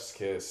chef's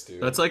kiss,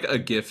 dude. That's like a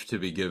gift to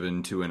be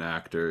given to an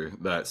actor,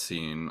 that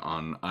scene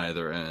on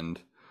either end.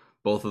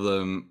 Both of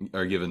them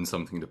are given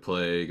something to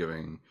play,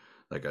 giving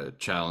like a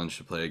challenge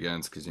to play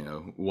against, because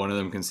one of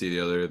them can see the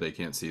other, they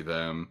can't see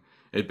them.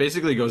 It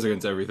basically goes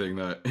against everything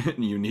that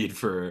you need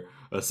for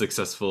a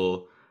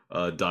successful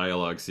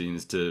dialogue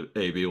scenes to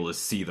be able to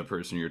see the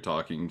person you're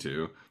talking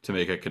to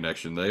make a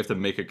connection. They have to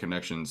make a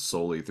connection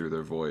solely through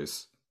their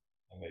voice.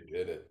 And they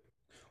did it.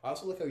 I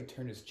also like how he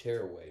turned his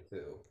chair away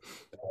too.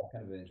 That's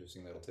kind of an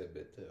interesting little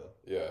tidbit too.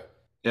 Yeah.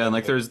 Yeah, and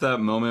like there's that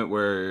moment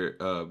where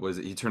was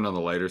it he turned on the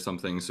light or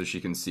something so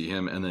she can see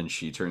him, and then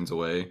she turns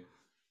away.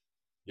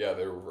 Yeah,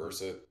 they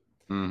reverse it.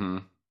 Mm-hmm.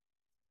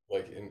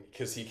 Like,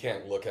 because he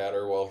can't look at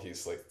her while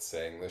he's like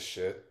saying this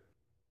shit.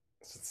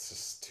 So it's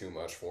just too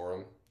much for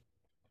him.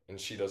 And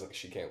she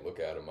can't look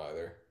at him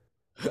either.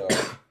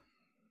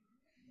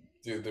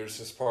 Dude, there's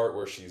this part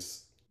where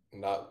she's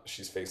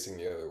facing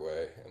the other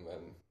way, and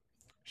then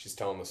she's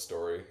telling the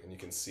story, and you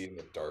can see in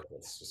the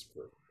darkness, just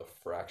for a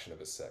fraction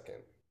of a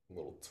second, a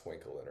little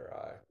twinkle in her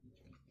eye.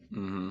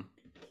 Mm-hmm.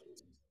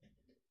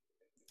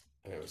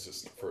 And it was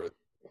just for an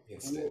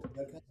instant.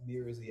 That kind of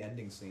mirrors the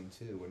ending scene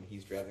too, when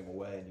he's driving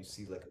away and you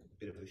see like a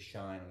bit of a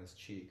shine on his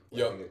cheek.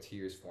 Yep. I think the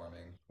tears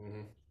forming.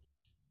 Mm-hmm.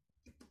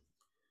 Damn.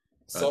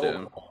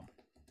 Subtle,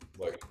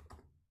 like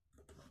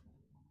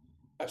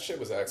that shit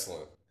was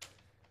excellent.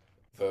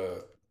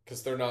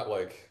 Because they're not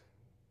like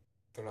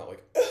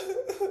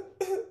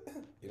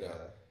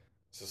Yeah.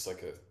 it's just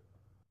like the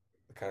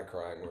kind of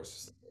crying where it's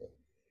just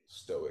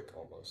stoic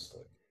almost.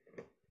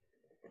 Like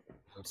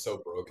I'm so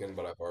broken,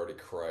 but I've already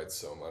cried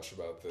so much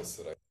about this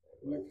that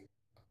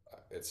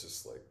it's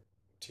just like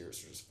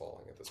tears are just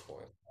falling at this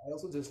point. I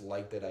also just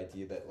like that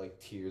idea that like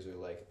tears are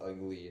like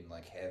ugly and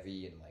like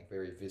heavy and like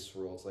very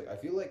visceral. It's like I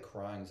feel like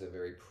crying is a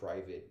very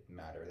private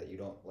matter that you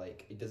don't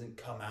like. It doesn't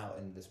come out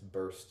in this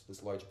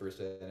large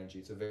burst of energy.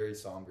 It's a very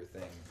somber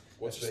thing,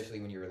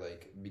 especially when you're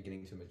like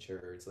beginning to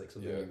mature. It's like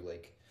something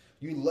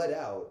you let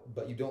out,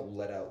 but you don't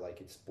let out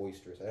like it's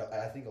boisterous.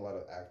 I think a lot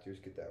of actors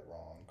get that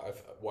wrong.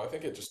 I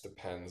think it just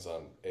depends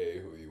on A,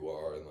 who you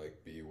are, and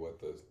like B, what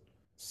the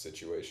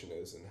situation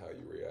is and how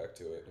you react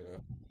to it.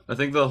 I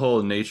think the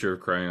whole nature of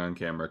crying on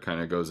camera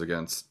kind of goes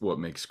against what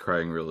makes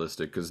crying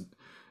realistic, because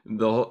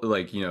the whole,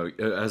 like,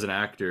 as an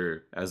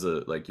actor, as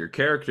a like your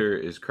character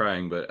is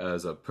crying, but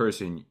as a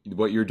person,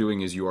 what you're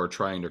doing is you are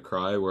trying to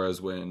cry.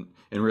 Whereas when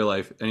in real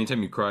life,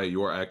 anytime you cry,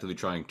 you are actively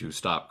trying to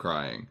stop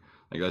crying.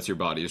 Like that's your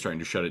body is trying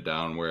to shut it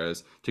down.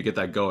 Whereas to get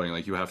that going,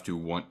 like you have to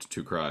want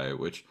to cry,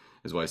 which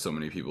is why so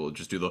many people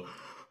just do the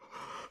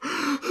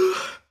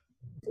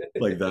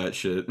like that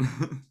shit.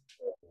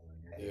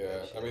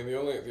 Yeah, I mean the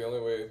only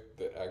way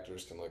that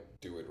actors can like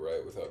do it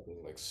right without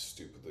being like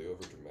stupidly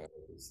over dramatic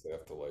is they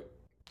have to like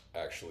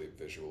actually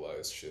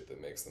visualize shit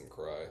that makes them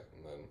cry,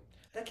 and then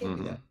That can't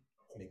be Hmm. that.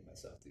 I make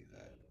myself do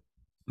that.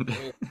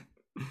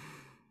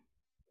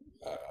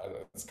 I mean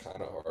it's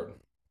kind of hard,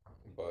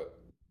 but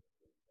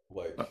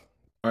All like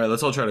right,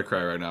 let's all try to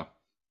cry right now.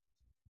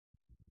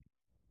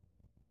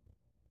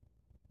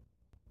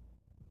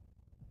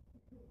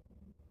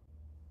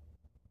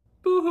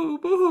 Boo-hoo,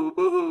 boo-hoo,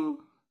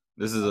 boo-hoo.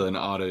 This is an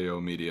audio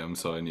medium,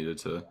 so I needed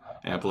to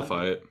I'm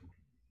amplify it.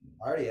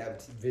 I already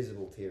have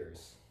visible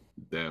tears.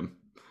 Damn.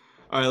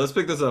 All right, let's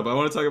pick this up. I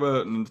want to talk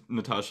about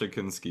Natasha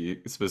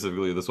Kinski,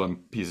 specifically this one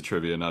piece of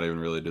trivia, not even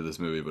related to this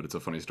movie, but it's a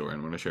funny story, and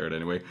I'm going to share it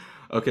anyway.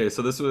 Okay,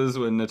 so this was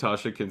when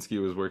Natasha Kinski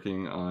was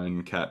working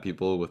on Cat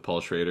People with Paul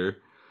Schrader.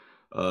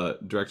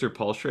 Director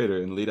Paul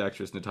Schrader and lead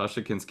actress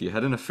Natasha Kinski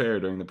had an affair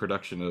during the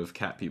production of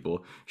Cat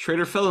People.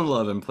 Schrader fell in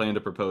love and planned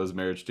to propose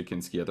marriage to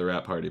Kinski at the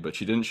wrap party, but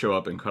she didn't show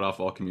up and cut off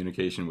all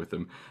communication with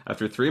him.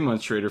 After 3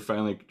 months, Schrader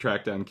finally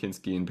tracked down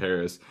Kinski in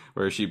Paris,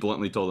 where she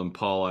bluntly told him,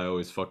 "Paul, I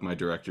always fuck my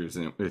directors,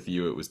 and with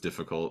you it was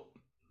difficult."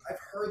 I've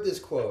heard this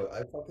quote.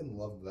 I fucking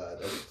love that.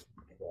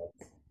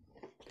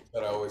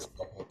 that I always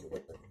fuck with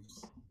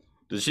directors.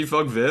 Did she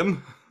fuck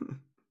Vim?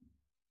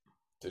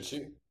 Did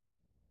she?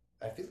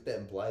 I feel like that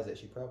implies that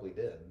she probably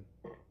did.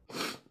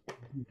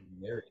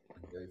 Married,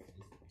 very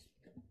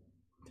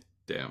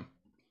Damn.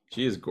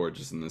 She is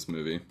gorgeous in this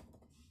movie.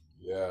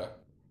 Yeah.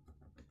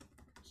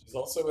 She's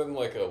also in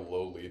like a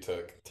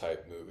Lolita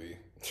type movie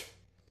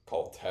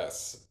called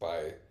Tess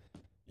by,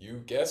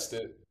 you guessed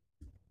it,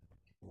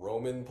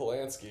 Roman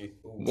Polanski.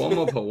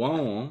 Womo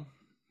Pawon.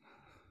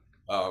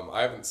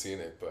 I haven't seen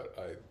it, but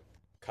I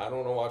kind of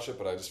want to watch it,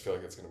 but I just feel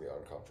like it's going to be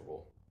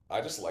uncomfortable.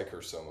 I just like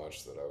her so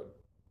much that I would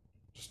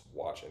just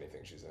watch anything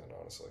she's in,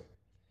 honestly.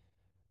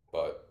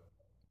 But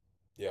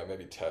yeah,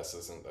 maybe Tess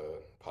isn't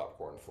a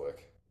popcorn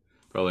flick.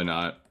 Probably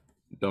not.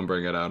 Don't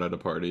bring it out at a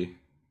party.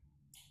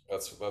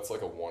 That's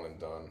like a one and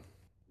done.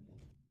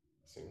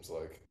 Seems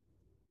like.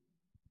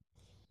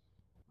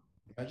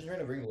 Imagine trying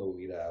to bring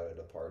Lolita out at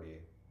a party.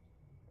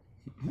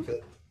 I feel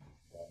like,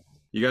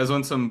 You guys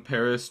want some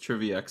Paris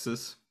Trivia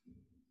X's?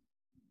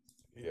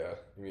 Yeah,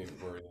 you mean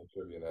Maria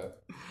Trivionette?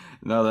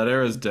 No, that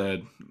era's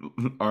dead.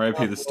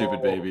 R.I.P. the stupid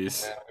Oh,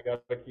 babies. man, we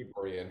gotta keep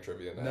Maria and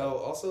Trivionette. no,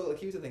 also like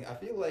here's the thing. I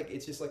feel like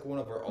it's just like one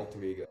of our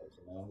alter egos,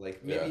 you know?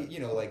 Like maybe,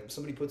 Yeah. like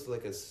somebody puts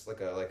like a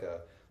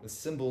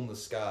symbol in the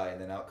sky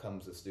and then out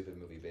comes the stupid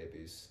movie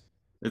babies.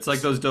 It's like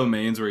those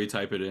domains where you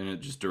type it in, it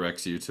just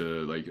directs you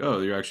to like, oh,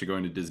 you're actually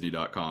going to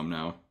Disney.com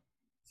now.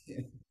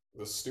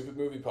 The stupid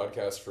movie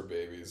podcast for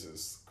babies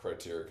is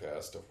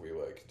CriteriCast if we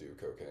like do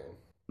cocaine.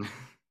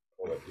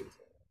 Or, like,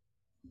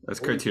 That's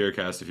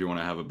CriteriCast if you want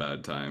to have a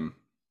bad time.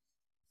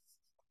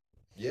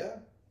 Yeah.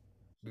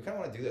 We kind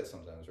of want to do that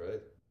sometimes,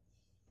 right?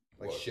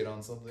 Like What? shit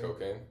on something.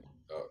 Cocaine?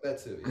 Oh,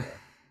 That too, yeah.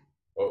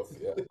 both,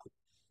 yeah.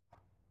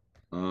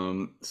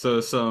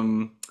 So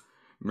some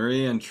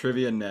Marie and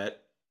Trivia Net.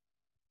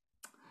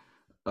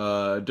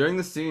 During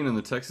the scene in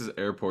the Texas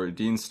airport,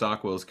 Dean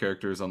Stockwell's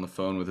character is on the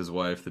phone with his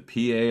wife. The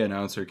PA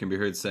announcer can be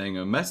heard saying,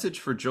 "A message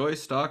for Joy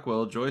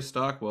Stockwell. Joy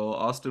Stockwell.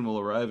 Austin will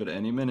arrive at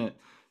any minute."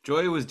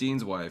 Joy was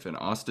Dean's wife, and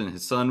Austin,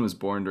 his son, was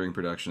born during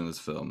production of this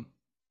film.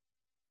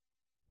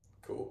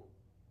 Cool.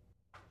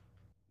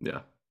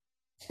 Yeah.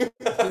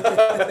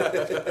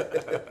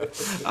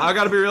 I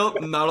gotta be real,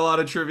 not a lot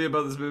of trivia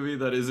about this movie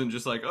that isn't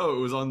just like, oh, it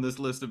was on this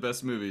list of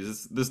best movies.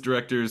 It's this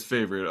director's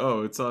favorite.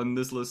 Oh, it's on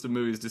this list of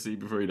movies to see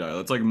before you die.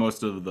 That's like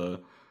most of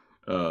the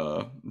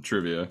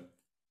trivia.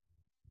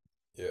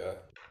 Yeah.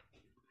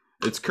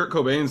 It's Kurt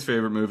Cobain's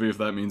favorite movie, if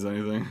that means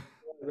anything.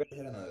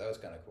 That was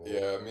kind of cool.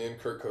 Yeah, me and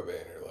Kurt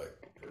Cobain are like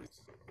pretty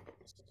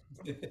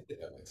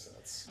that makes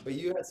sense. But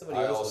you had somebody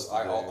I else.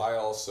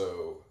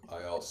 also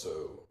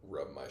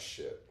rub my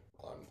shit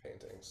on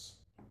paintings.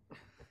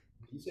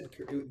 You said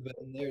but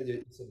in there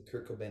you said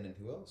Kurt Cobain and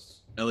who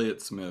else?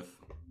 Elliott Smith.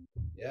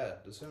 Yeah,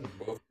 just him.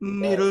 Both.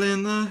 Needle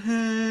in the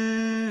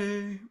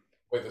hay.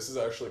 Wait, this is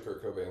actually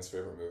Kurt Cobain's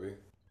favorite movie?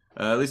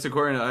 At least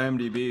according to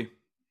IMDb.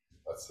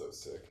 That's so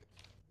sick.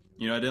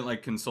 You know, I didn't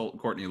like consult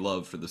Courtney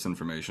Love for this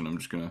information. I'm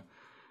just gonna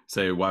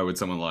say, why would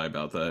someone lie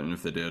about that? And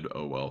if they did,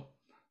 oh well.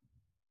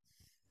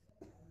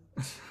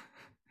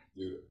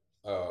 Dude,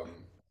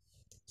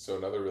 so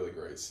another really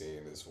great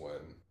scene is when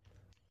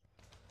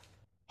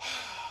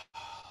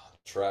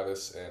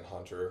Travis and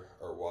Hunter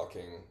are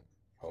walking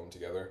home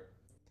together,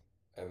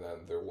 and then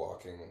they're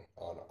walking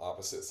on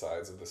opposite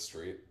sides of the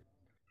street.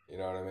 You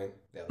know what I mean?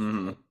 Yeah.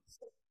 Mhm.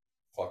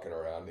 Fucking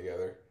around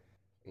together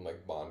and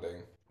like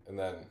bonding, and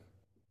then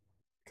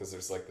because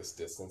there's like this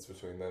distance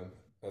between them.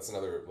 That's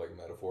another like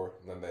metaphor.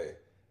 And then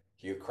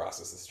he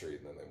crosses the street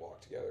and then they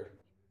walk together.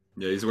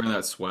 Yeah, he's wearing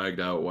that swagged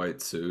out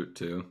white suit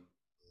too.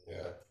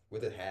 Yeah,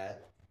 with a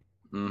hat.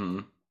 Mm-hmm.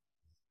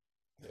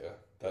 yeah,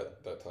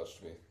 that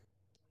touched me.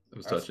 It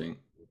was I s- touching.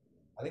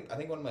 I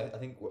think one of my I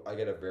think I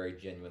get a very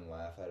genuine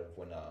laugh out of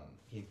when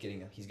he's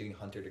getting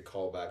Hunter to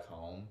call back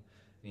home,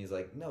 and he's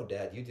like, "No,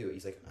 Dad, you do it."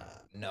 He's like,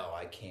 "No,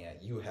 I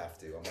can't. You have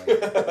to." I'm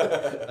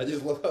like, I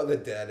just love how the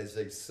dad is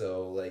like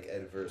so like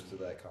adverse to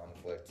that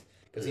conflict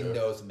because he Yeah.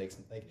 knows it makes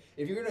like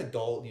if you're an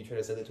adult and you try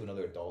to say that to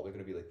another adult, they're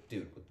gonna be like,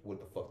 "Dude, what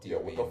the fuck do you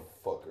Yeah, what mean?" the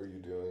fuck are you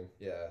doing?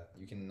 Yeah,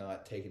 you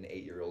cannot take an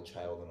 8-year-old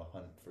child on a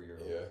hunt for your,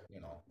 Yeah.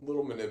 you know. A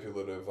little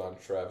manipulative on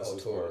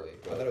Travis's Oh, part, totally.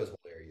 I but thought it was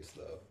hilarious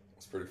though.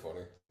 it's pretty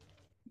funny.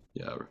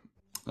 Yeah,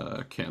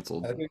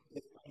 canceled. I think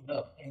hang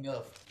up, hang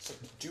up. It's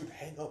like, dude,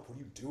 hang up. What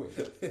are you doing?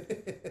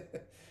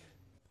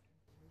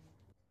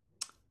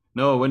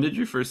 Noah, when did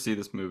you first see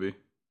this movie?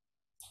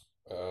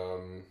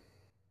 Um,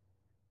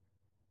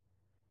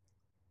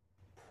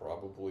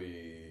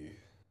 Probably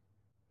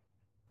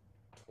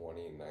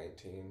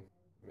 2019,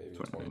 maybe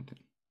 20. 2019.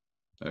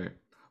 Okay.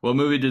 What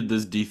movie did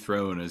this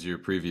dethrone as your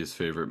previous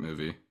favorite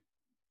movie?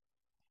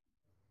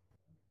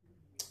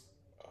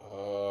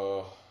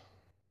 Uh, I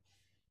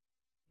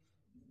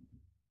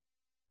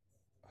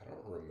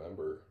don't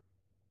remember.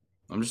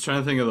 I'm just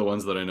trying to think of the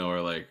ones that I know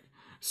are like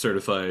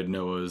certified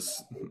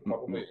Noah's.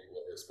 Probably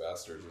Inglourious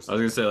Bastards or I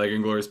was something. gonna say like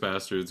Inglourious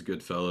Bastards,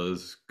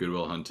 Goodfellas, Good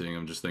Will Hunting.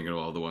 I'm just thinking of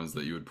all the ones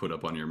that you would put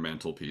up on your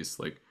mantelpiece.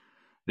 Like,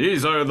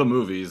 these are the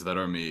movies that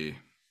are me.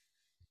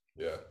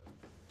 Yeah.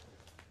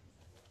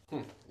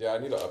 Yeah, I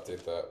need to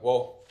update that.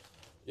 Well,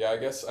 yeah, I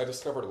guess I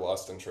discovered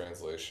Lost in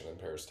Translation in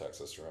Paris,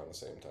 Texas around the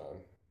same time.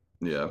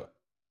 Yeah,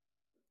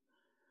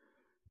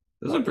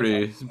 So, those are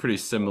pretty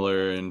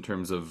similar in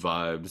terms of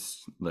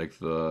vibes, like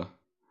the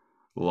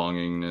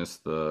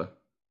longingness, the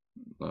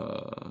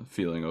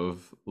feeling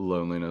of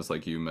loneliness,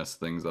 like you mess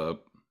things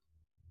up.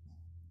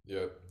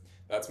 yeah,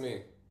 that's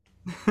me.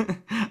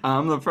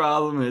 I'm the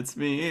problem, it's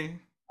me.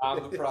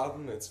 I'm the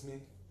problem, it's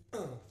me.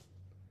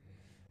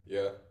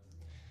 Yeah.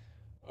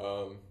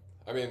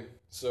 I mean,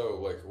 so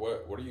like,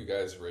 what are you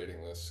guys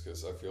rating this?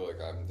 Because I feel like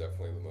I'm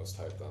definitely the most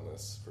hyped on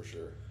this for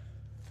sure.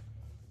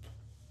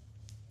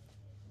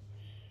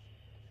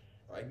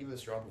 I give it a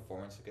strong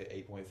performance, like an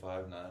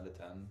 8.5, 9 out of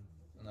 10,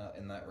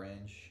 in that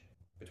range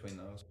between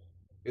those.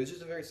 It was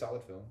just a very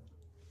solid film.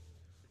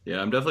 Yeah,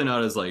 I'm definitely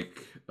not as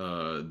like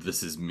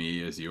this is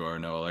me as you are,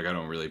 Noah. Like I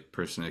don't really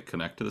personally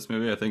connect to this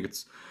movie. I think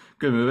it's a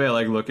good movie. I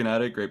like looking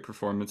at it, great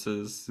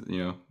performances,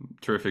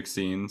 terrific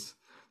scenes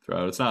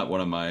throughout. It's not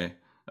one of my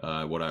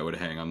what I would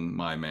hang on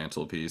my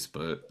mantelpiece,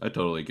 but I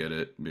totally get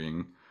it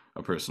being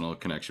a personal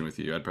connection with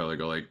you. I'd probably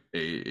go like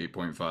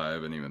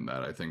 8.5, and even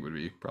that I think would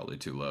be probably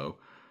too low.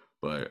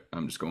 But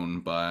I'm just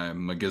going by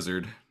my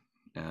gizzard,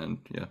 and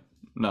yeah,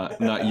 not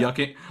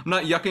yucking. I'm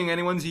not yucking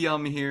anyone's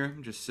yum here.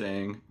 I'm just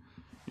saying,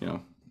 you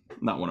know,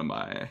 not one of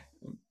my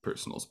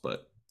personals,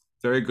 but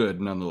very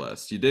good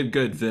nonetheless. You did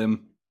good,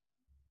 Vim.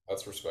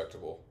 That's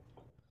respectable.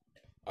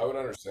 I would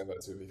understand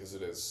that too because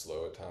it is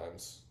slow at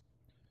times.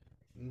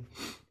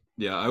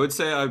 Yeah, I would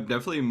say I'm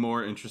definitely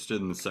more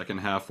interested in the second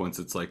half once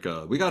it's like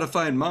we gotta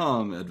find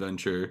mom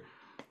adventure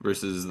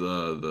versus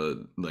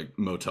the like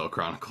Motel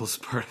Chronicles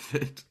part of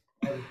it.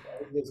 I think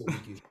it was a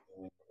weakish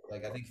film.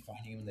 Like, I think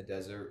finding him in the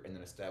desert and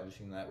then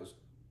establishing that was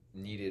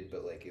needed,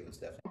 but like it was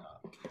definitely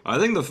not. I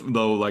think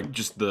though like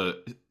just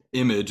the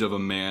image of a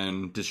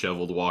man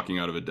disheveled walking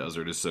out of a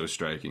desert is so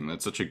striking.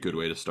 That's such a good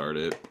way to start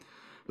it.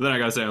 But then I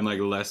gotta say I'm like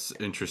less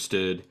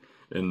interested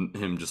in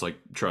him just like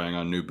trying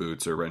on new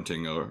boots or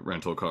renting a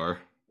rental car.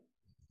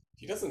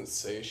 He doesn't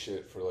say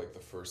shit for like the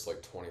first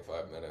like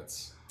 25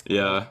 minutes.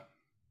 Yeah.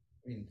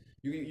 I mean,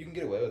 you can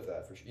get away with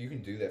that for sure. You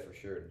can do that for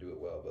sure and do it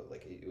well, but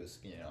like it was,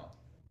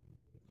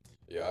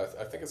 Yeah,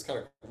 I think it's kind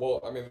of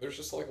well. I mean, there's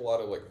just like a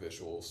lot of like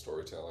visual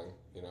storytelling.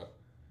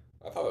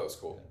 I thought that was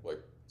cool. Like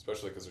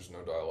especially because there's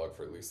no dialogue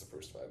for at least the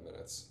first 5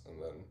 minutes,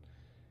 and then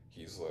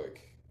he's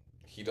like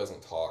he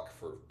doesn't talk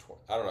for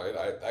 20, I don't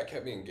know. That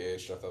kept me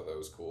engaged. I thought that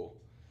was cool.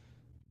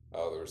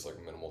 There was like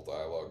minimal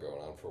dialogue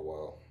going on for a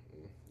while.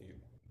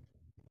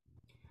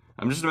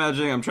 I'm trying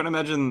to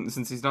imagine,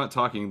 since he's not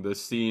talking, the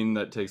scene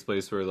that takes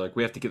place where, like,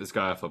 we have to get this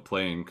guy off a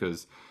plane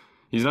because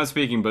he's not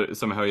speaking, but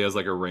somehow he has,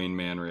 like, a Rain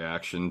Man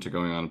reaction to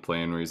going on a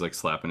plane where he's, like,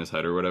 slapping his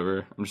head or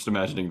whatever. I'm just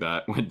imagining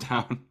that went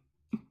down.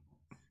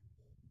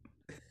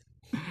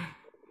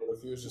 What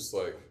if he was just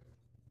like,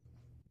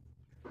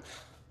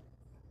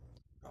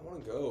 I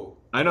want to go.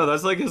 I know,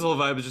 that's, like, his whole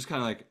vibe is just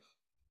kind of like,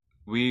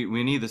 we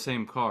need the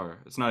same car.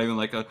 It's not even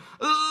like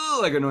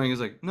like, annoying.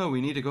 It's like, no,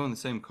 we need to go in the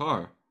same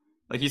car.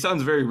 Like, he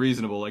sounds very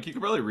reasonable. Like, you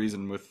could probably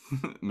reason with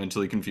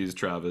mentally confused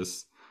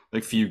Travis.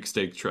 Like, fugue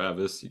steak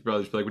Travis. You could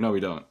probably just be like, no, we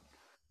don't.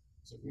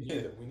 So we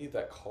need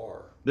that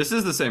car. This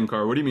is the same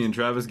car. What do you mean,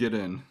 Travis? Get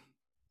in.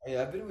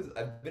 Yeah, I've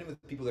been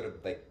with people that are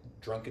like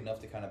drunk enough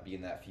to kind of be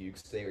in that fugue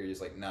state where you're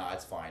just like, nah,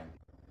 it's fine.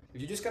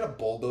 If you just kind of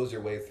bulldoze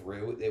your way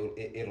through,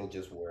 it'll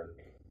just work.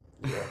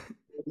 Yeah,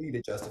 you need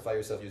to justify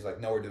yourself. You're just like,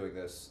 no, we're doing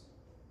this.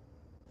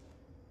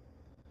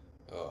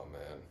 Oh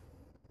man,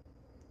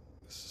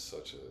 this is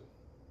such a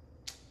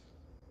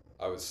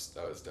I was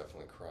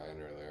definitely crying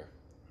earlier.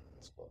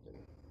 It's fucking.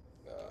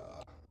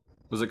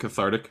 Was it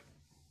cathartic?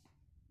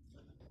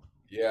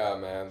 Yeah,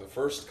 man. The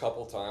first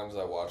couple times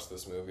I watched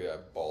this movie, I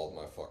bawled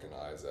my fucking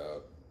eyes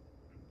out.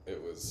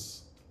 It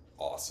was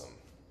awesome.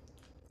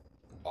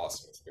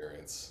 Awesome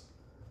experience.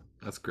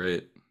 That's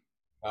great.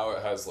 Now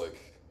it has like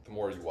the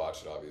more you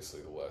watch it,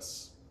 obviously, the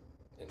less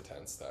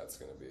intense that's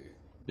gonna be.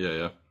 Yeah,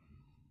 yeah.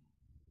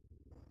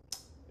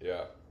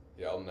 Yeah,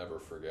 yeah. I'll never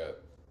forget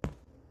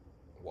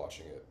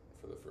watching it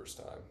for the first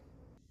time.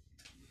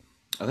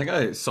 I think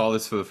I saw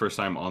this for the first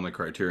time on the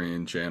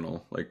Criterion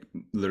channel. Like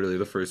literally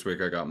the first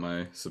week I got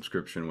my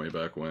subscription way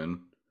back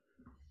when.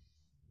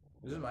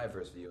 This is my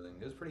first viewing.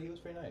 It was pretty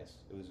nice.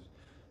 It was.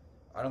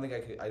 I don't think I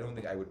could. I don't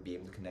think I would be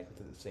able to connect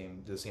with it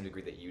to the same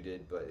degree that you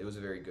did. But it was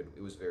a very good.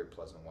 It was a very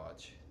pleasant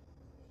watch.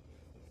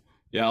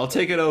 Yeah, I'll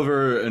take it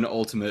over an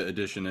Ultimate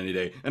Edition any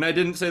day. And I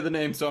didn't say the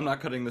name, so I'm not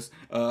cutting this.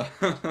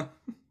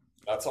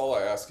 That's all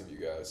I ask of you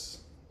guys.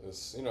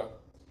 Is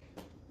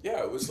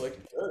yeah, it was like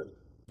good.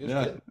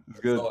 Yeah, it's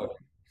good.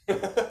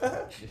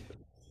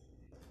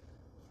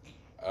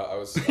 I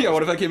was. Yeah,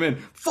 what if I came in?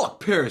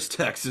 Fuck Paris,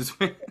 Texas.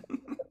 Dude,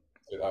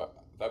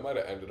 that might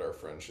have ended our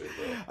friendship,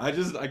 bro. I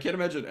can't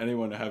imagine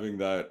anyone having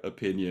that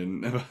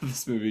opinion about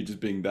this movie, just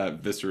being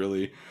that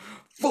viscerally,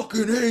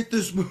 fucking hate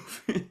this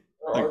movie.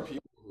 There are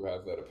people who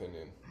have that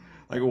opinion.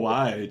 Like,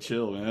 why?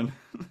 Chill, man.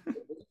 They're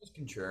just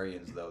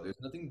contrarians, though.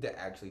 There's nothing to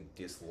actually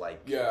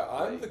dislike. Yeah,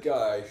 I'm the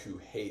guy who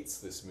hates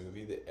this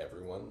movie that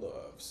everyone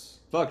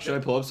loves. Fuck, should I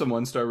pull up some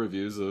 1-star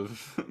reviews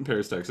of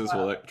Paris, Texas?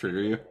 Will that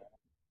trigger you?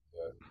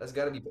 That's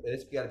gotta be.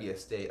 It's gotta be a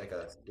state like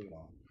a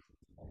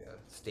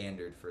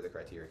standard for the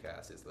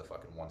CriteriCast. Is the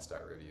fucking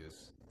 1-star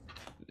reviews.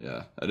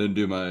 Yeah, I didn't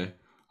do my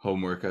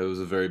homework. It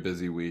was a very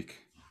busy week.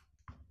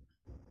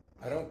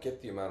 I don't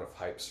get the amount of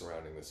hype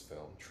surrounding this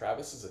film.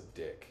 Travis is a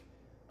dick.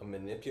 A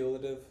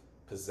manipulative,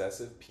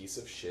 possessive piece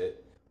of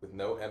shit with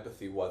no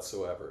empathy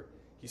whatsoever.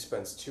 He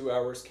spends 2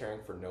 hours caring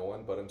for no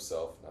one but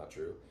himself. Not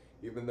true.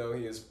 Even though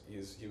he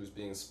was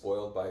being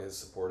spoiled by his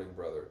supporting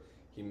brother.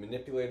 He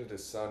manipulated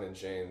his son and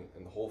Jane,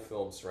 and the whole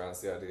film surrounds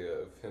the idea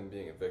of him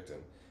being a victim.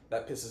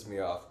 That pisses me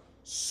off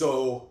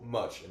so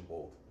much in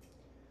bold.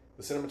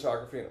 The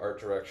cinematography and art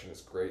direction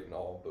is great and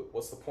all, but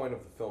what's the point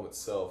of the film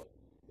itself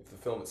if the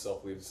film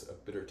itself leaves a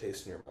bitter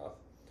taste in your mouth?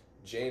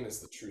 Jane is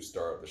the true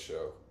star of the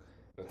show.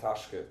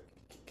 Natasha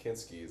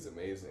Kinski is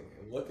amazing,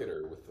 and look at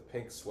her with the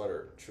pink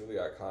sweater, truly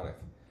iconic.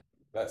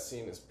 That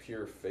scene is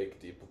pure fake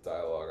deep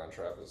dialogue on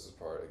Travis's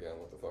part. Again,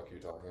 what the fuck are you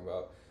talking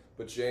about?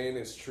 But Jane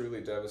is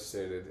truly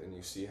devastated, and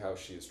you see how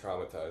she is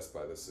traumatized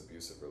by this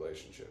abusive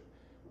relationship.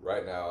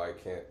 Right now, I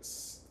can't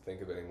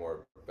think of any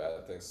more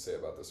bad things to say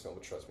about this film,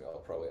 but trust me, I'll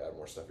probably add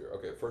more stuff here.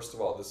 Okay, first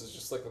of all, this is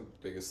just like the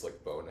biggest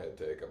like bonehead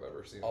take I've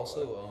ever seen.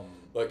 Also,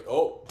 like,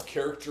 oh,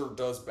 character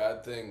does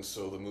bad things,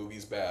 so the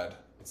movie's bad.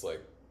 It's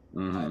like,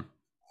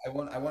 I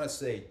want to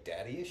say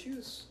daddy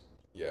issues.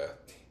 Yeah.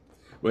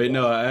 Wait,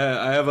 no, I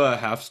have a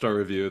 1/2-star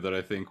review that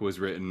I think was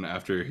written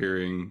after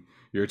hearing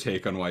your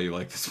take on why you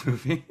like this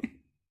movie.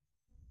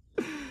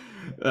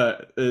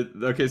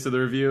 Okay, so the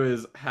review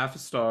is 1/2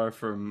 star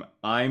from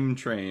I'm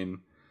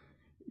Train.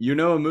 You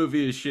know a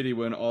movie is shitty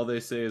when all they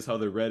say is how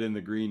the red and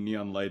the green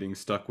neon lighting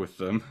stuck with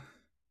them.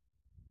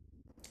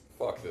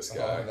 Fuck this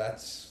guy. Oh,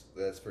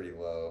 that's pretty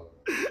low.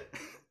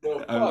 No,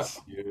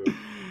 fuck you.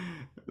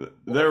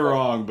 They're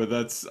wrong, but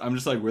I'm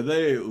just like, were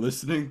they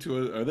listening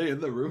to it? Are they in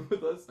the room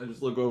with us? I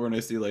just look over and I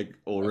see like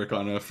Ulrich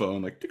on a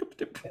phone, like tick up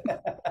tip.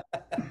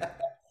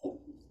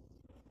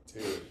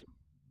 Dude,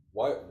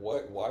 why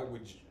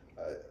would you?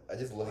 I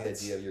just love the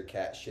idea of your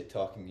cat shit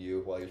talking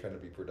you while you're trying to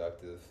be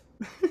productive.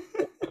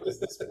 What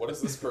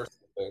does this person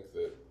think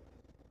that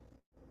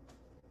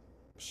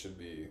should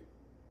be?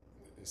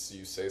 So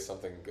you say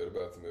something good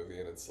about the movie,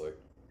 and it's like,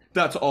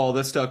 that's all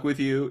that stuck with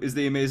you is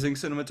the amazing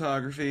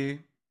cinematography.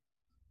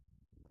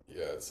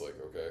 Yeah, it's like,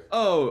 okay.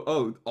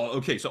 Oh,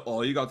 okay. So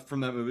all you got from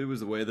that movie was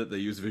the way that they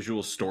use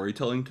visual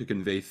storytelling to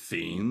convey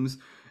themes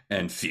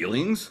and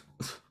feelings.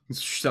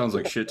 Sounds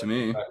like shit to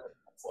me.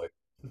 It's like,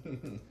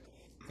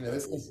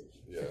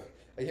 yeah.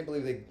 I can't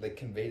believe they like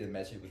conveyed a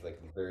message with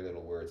like very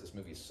little words. This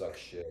movie sucks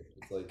shit.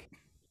 It's like,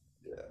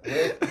 yeah.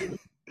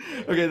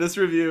 Okay, this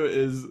review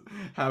is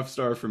 1/2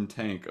 star from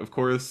Tank. Of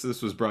course,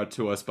 this was brought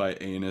to us by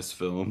Anus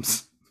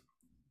Films.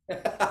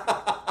 That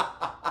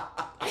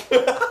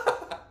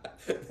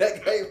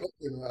guy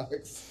fucking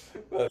rocks.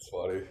 That's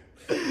funny.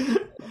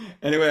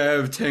 Anyway, I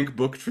have Tank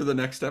booked for the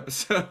next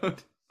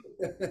episode.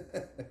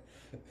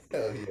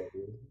 Hell yeah,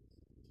 dude.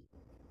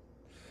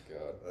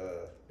 God.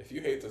 If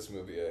you hate this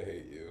movie, I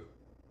hate you.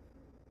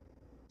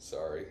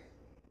 Sorry.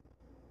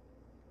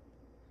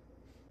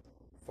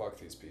 Fuck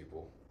these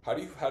people. How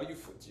do you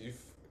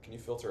can you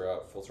filter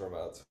them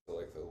out to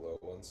like the low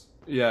ones?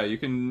 Yeah, you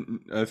can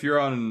if you're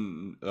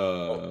on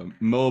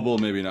mobile,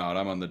 maybe not.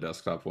 I'm on the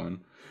desktop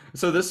one.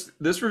 So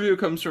this review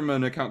comes from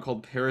an account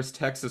called Paris,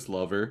 Texas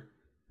Lover.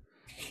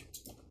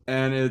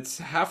 And it's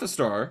 1/2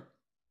 star.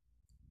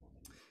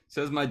 It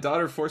says my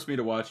daughter forced me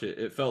to watch it.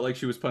 It felt like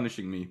she was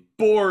punishing me.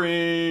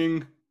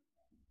 Boring.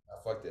 Oh,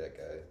 fuck that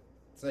guy.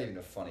 It's not even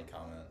a funny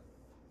comment.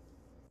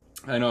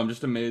 I know, I'm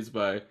just amazed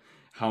by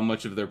how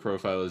much of their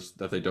profile is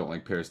that they don't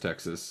like Paris,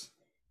 Texas.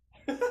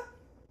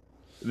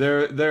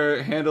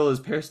 Their handle is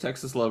Paris,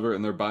 Texas lover,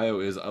 and their bio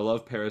is I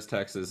love Paris,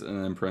 Texas, and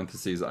then in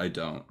parentheses, I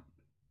don't.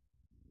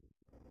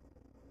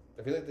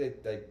 I feel like they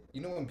like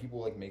when people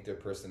like make their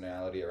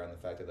personality around the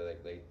fact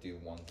that they do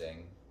one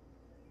thing.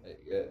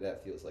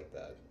 That feels like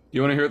that. Do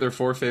you want to hear what their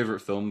 4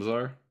 favorite films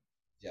are?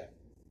 Yeah.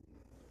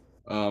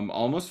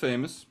 Almost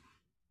Famous.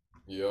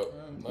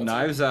 Yep.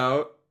 Knives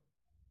Out.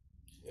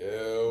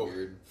 Ew.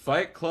 Weird.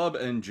 Fight Club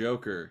and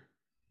Joker.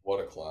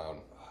 What a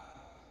clown.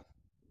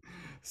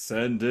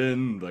 Send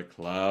in the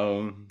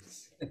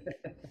clowns.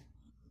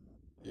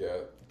 Yeah,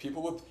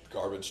 people with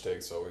garbage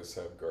takes always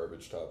have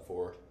garbage top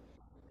 4.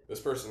 This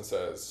person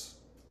says,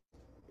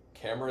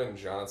 Cameron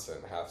Johnson,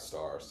 half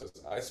star, says,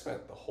 I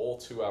spent the whole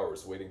 2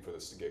 hours waiting for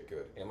this to get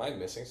good. Am I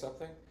missing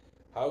something?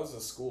 How is the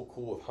school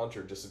cool with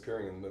Hunter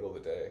disappearing in the middle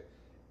of the day?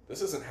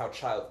 This isn't how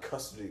child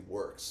custody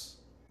works.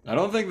 I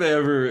don't think they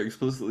ever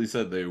explicitly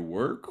said they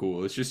were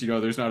cool. It's just,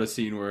 there's not a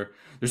scene where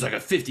there's like a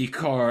 50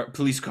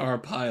 police car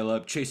pile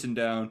up chasing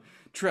down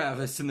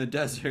Travis in the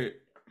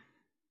desert.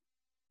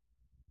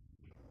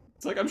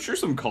 It's like, I'm sure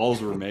some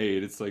calls were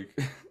made. It's like...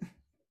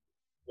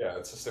 Yeah,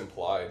 it's just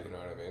implied, you know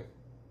what I mean?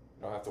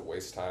 You don't have to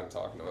waste time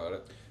talking about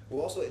it.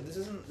 Well, also, this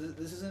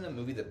isn't a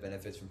movie that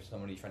benefits from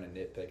somebody trying to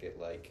nitpick it.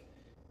 Like,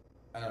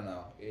 I don't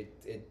know.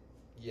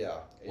 Yeah.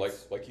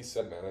 Like you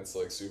said, man, it's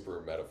like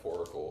super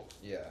metaphorical.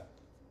 Yeah.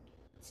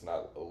 It's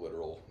not a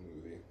literal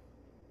movie.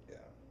 Yeah.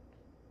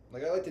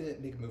 Like, I like to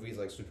nitpick movies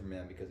like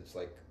Superman because it's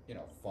like,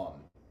 fun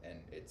and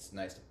it's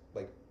nice to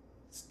like,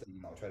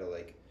 try to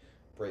like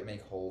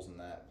make holes in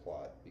that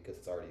plot because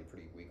it's already a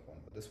pretty weak one.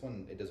 But this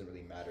one, it doesn't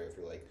really matter if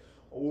you're like,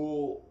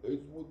 oh,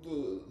 it's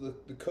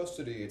with the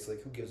custody. It's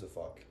like, who gives a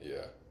fuck?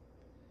 Yeah.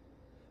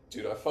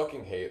 Dude, I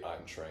fucking hate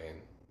I'm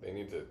Train. They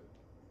need to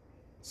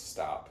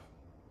stop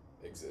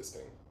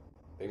existing.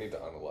 They need to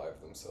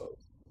unalive themselves.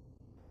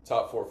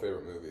 Top 4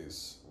 favorite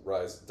movies.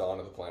 Dawn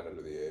of the Planet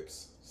of the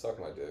Apes. Suck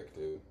my dick,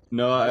 dude.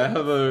 No, I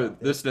have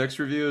this next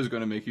review is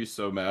going to make you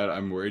so mad.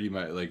 I'm worried you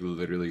might like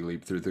literally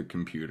leap through the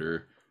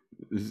computer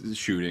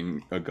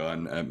shooting a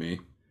gun at me.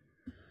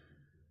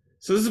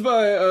 So this is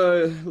by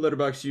a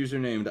Letterboxd user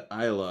named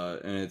Isla,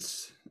 and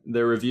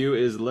their review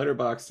is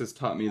Letterboxd has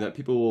taught me that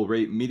people will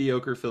rate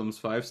mediocre films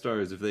 5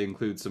 stars if they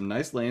include some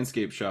nice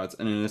landscape shots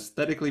and an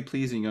aesthetically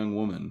pleasing young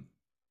woman.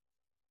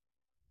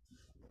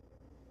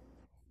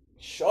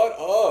 Shut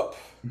up!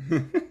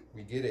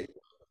 We get it.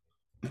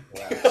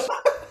 Wow.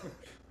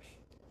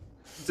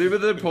 See,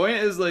 but the point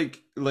is,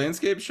 like,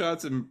 landscape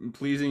shots and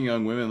pleasing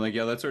young women, like,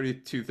 yeah, that's already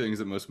 2 things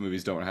that most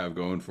movies don't have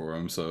going for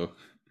them, so...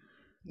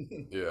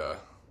 Yeah.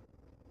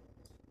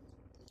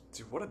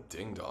 Dude, what a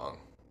ding-dong.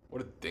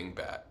 What a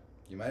dingbat.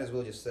 You might as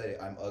well just say,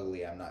 I'm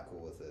ugly, I'm not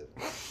cool with it.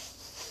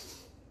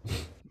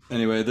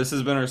 Anyway, this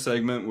has been our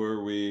segment where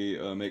we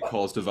make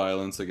calls to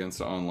violence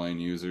against online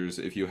users.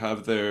 If you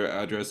have their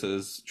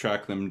addresses,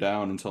 track them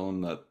down and tell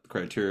them that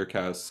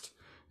CriteriCast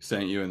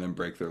sent you and then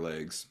break their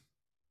legs.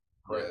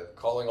 Right. Yeah.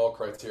 Calling all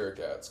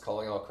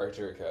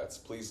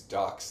CriteriCats. Please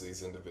dox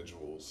these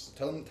individuals.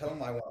 Tell them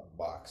I want to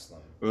box them.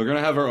 We're going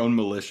to have our own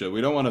militia.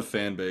 We don't want a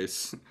fan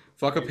base.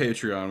 Fuck a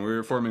Patreon.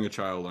 We're forming a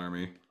child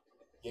army.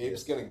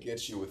 Gabe's going to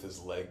get you with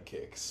his leg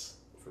kicks.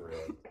 For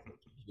real.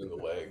 In the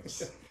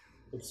legs.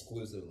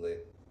 Exclusively.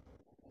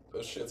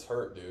 Those shits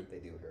hurt, dude. They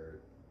do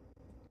hurt.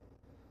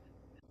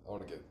 I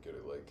want to get good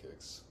at leg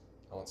kicks.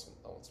 I want some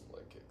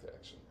leg kick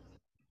action.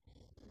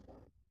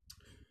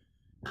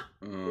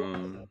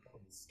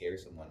 Scare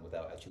someone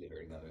without actually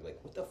hurting them. They're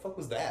like, what the fuck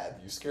was that?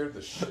 You scared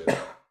the shit out of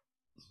him.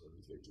 So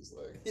he kicked his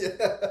leg.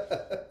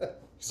 Yeah.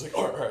 He's like,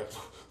 alright,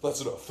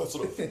 that's enough. Well,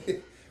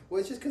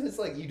 it's just because it's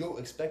like, you don't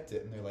expect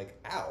it. And they're like,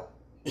 ow.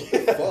 What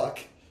the fuck?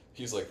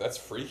 He's like, that's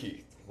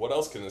freaky. What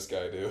else can this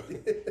guy do?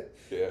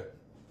 Yeah.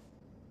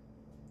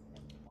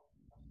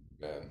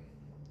 Man,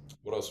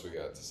 what else we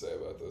got to say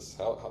about this?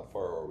 How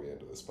far are we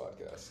into this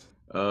podcast?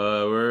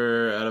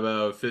 We're at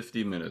about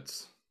 50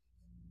 minutes.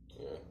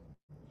 Yeah.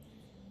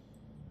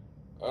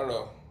 I don't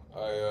know.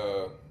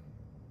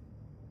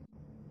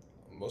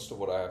 Most of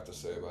what I have to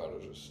say about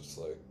it is just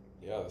like,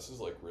 yeah, this is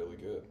like really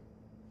good.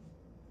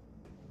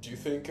 Do you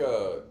think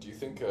the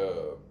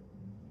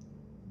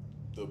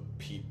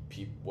peep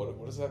what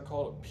is that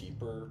called? A peep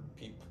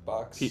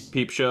box?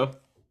 Peep show?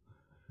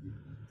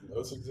 Do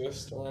those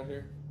exist around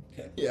here?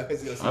 Yeah,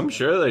 I'm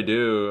sure they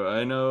do.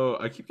 I know.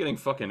 I keep getting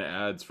fucking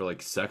ads for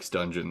like sex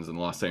dungeons in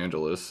Los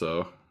Angeles,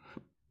 so.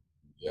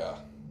 Yeah.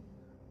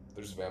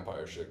 There's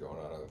vampire shit going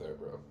on out there,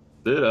 bro.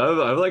 Dude,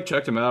 I've like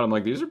checked them out. I'm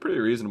like, these are pretty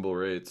reasonable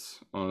rates,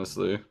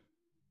 honestly.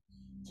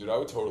 Dude, I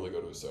would totally go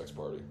to a sex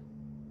party.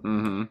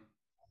 Mm-hmm.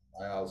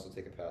 I also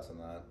take a pass on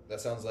that. That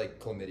sounds like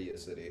Chlamydia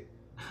City.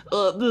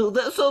 Dude,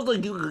 that sounds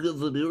like you could get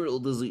venereal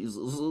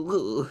diseases.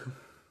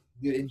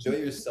 Dude, enjoy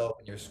yourself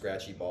and your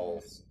scratchy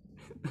balls.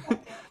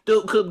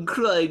 Don't come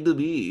crying to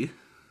me.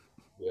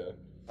 Yeah.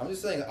 I'm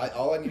just saying,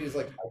 all I need is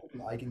like,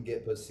 I can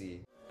get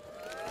pussy.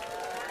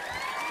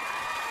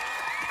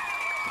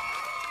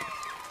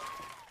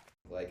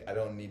 Like I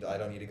don't need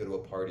to go to a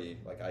party.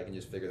 Like I can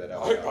just figure that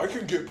out. I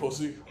can get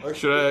pussy.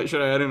 Should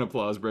I add an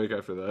applause break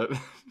after that?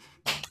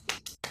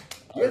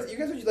 You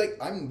guys are just like,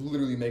 I'm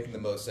literally making the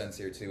most sense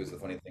here too. Is the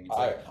funny thing. It's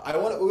like,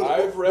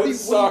 I've read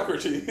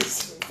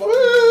Socrates. Fuck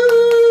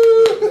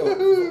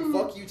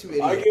you two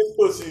idiots. I get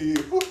pussy.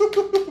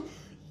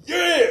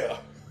 Yeah.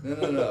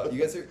 No.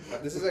 You guys are.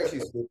 This is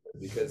actually stupid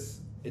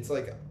because it's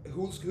like,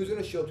 who's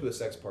gonna show up to a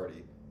sex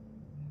party?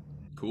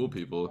 Cool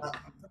people. Not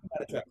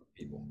attractive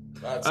people.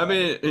 I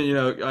mean, you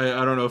know,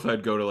 I don't know if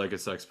I'd go to like a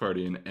sex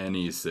party in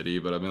any city,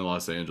 but I'm in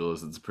Los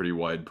Angeles. It's a pretty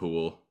wide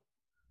pool.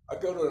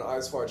 I'd go to an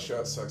Eyes Wide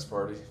Shut sex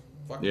party.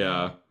 Fuck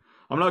yeah.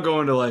 I'm not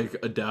going to like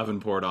a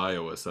Davenport,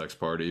 Iowa sex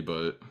party,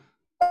 but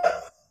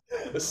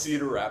a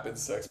Cedar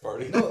Rapids sex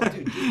party. No,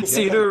 dude,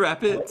 Cedar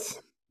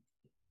Rapids.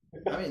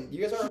 I mean,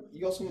 you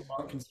also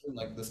aren't considering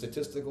like the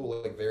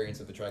statistical like variance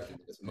of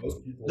attractiveness.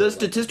 Most people. The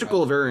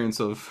statistical variance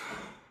of.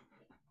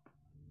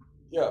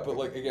 Yeah, but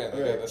like again,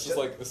 this is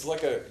like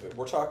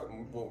we're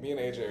talking. What me and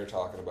AJ are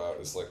talking about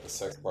is like the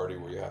sex party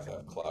where you have to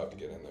have clout to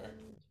get in there.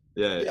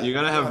 Yeah, you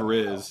gotta have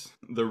Riz.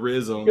 The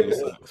Riz only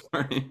sex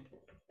party.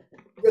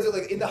 Because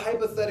like in the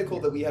hypothetical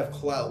that we have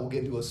clout, we'll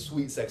get into a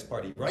sweet sex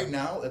party. Right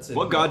now, that's it.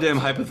 What goddamn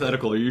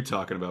hypothetical are you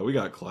talking about? We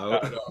got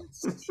clout. Fuck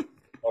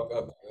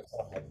up. That's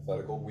not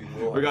hypothetical.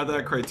 We got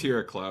that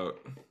criteria clout.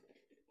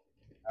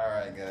 All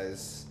right,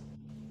 guys.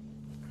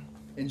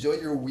 Enjoy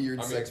your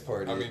weird sex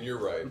party. I mean,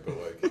 you're right, but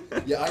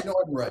like. Yeah, I know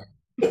I'm right.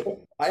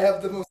 I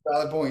have the most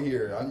valid point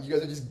here. You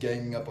guys are just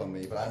ganging up on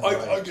me, but I'm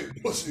right. I get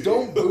pussy.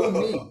 Don't boo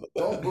me.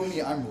 Don't boo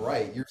me. I'm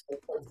right. Your sex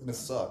party's gonna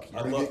suck.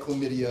 You're gonna get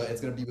chlamydia.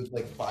 It's gonna be with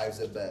like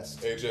 5s at best.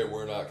 AJ,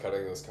 we're not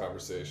cutting this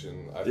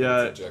conversation. I think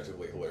it's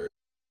objectively hilarious.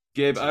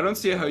 Gabe, I don't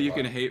see how you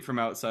can hate from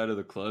outside of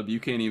the club. You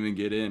can't even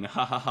get in.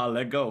 Ha ha ha,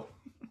 let go.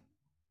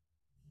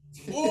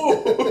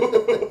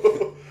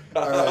 All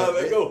right,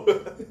 let go.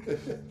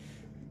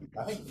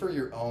 I think for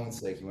your own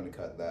sake, you want to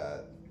cut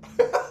that.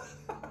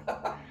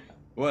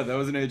 What? That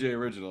was an AJ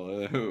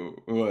original. Who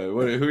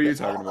are you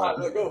talking about?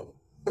 Let go.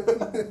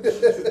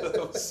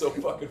 That was so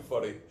fucking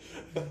funny.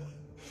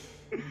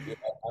 Yeah,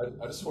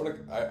 I just want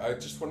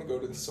to go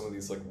to some of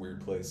these like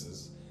weird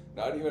places.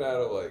 Not even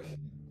out of like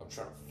I'm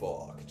trying to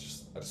fuck. I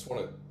just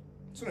want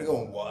to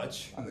go and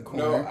watch on the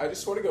corner. No, I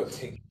just want to go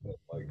take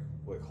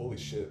like holy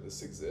shit,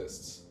 this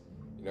exists.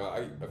 You know,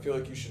 I feel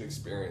like you should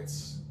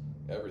experience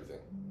everything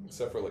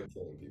except for like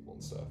killing people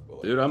and stuff. But,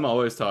 like, dude, I'm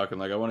always talking.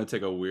 Like I want to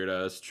take a weird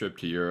ass trip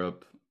to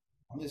Europe.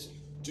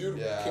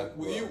 Dude,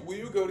 will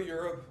you go to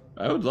Europe?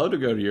 I would love to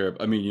go to Europe.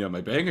 I mean, you know,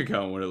 my bank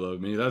account wouldn't love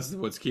me. That's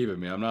what's keeping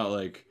me. I'm not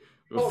like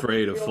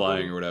afraid of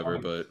flying or whatever,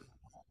 but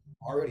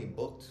already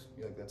booked.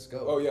 You're like, let's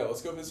go. Oh yeah,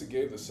 let's go visit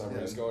Gabe this summer.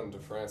 He's going to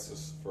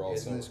France for all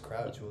summer. This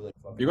crowd too, like,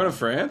 you going to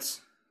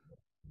France?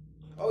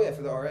 Oh yeah,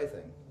 for the RA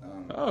thing.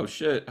 Oh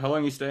shit! How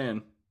long are you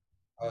staying?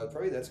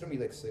 Probably that's gonna be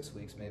like 6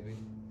 weeks maybe.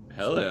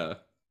 Hell yeah.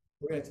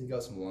 We're gonna take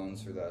out some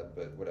loans for that,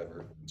 but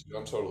whatever. Dude,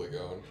 I'm totally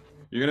going.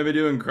 You're gonna be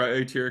doing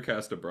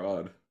CriteriCast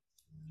abroad.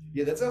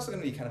 Yeah, that's also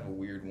gonna be kind of a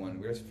weird one.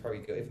 We're gonna probably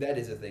go if that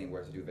is a thing. We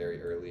have to do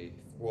very early.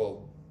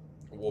 Well,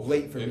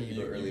 late for me,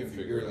 but earlier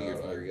for you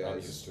guys. I'm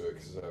used to it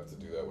because I have to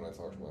do that when I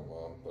talk to my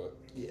mom. But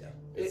yeah,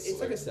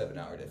 it's like a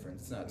 7-hour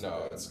difference. It's not.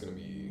 No, it's gonna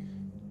be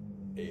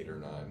 8 or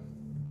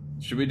 9.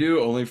 Should we do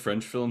only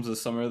French films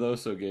this summer though,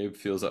 so Gabe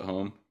feels at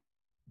home?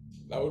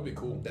 That would be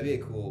cool. That'd be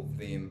a cool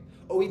theme.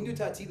 Oh, we can do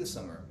Tati this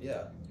summer.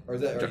 Yeah, or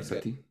is that already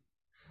set?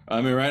 I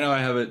mean, right now I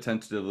have it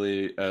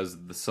tentatively as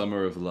the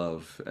Summer of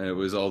Love, and it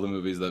was all the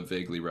movies that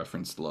vaguely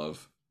referenced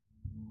love.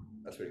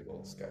 That's pretty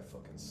cool. This guy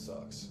fucking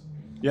sucks.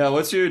 Yeah,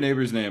 what's your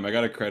neighbor's name? I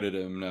gotta credit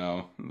him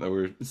now that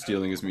we're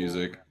stealing his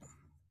music.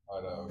 I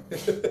know.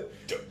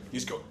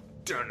 He's going.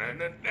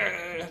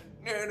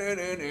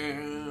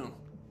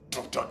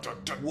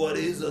 What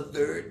is a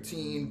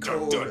 13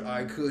 chord?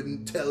 I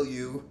couldn't tell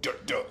you.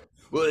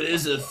 What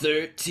is a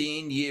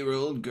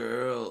 13-year-old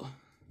girl?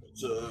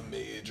 It's a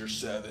major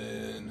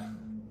 7.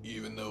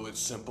 Even though it's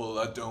simple,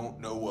 I don't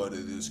know what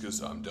it is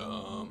because I'm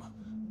dumb.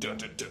 Dun,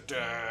 dun, dun,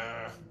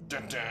 dun,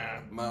 dun,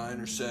 dun.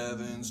 Minor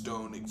 7s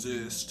don't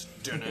exist.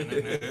 Dun, dun,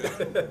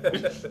 dun,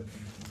 dun.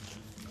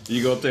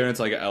 You go up there and it's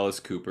like Alice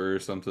Cooper or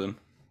something.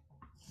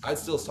 I'd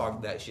still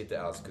talk that shit to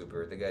Alice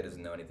Cooper. The guy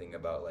doesn't know anything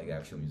about like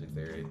actual music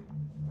theory.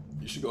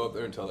 You should go up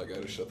there and tell that guy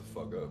to shut the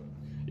fuck up.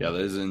 Yeah,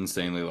 that is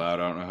insanely loud.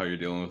 I don't know how you're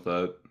dealing with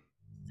that.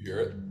 You hear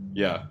it?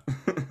 Yeah.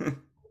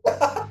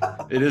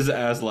 It is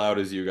as loud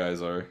as you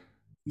guys are.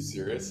 You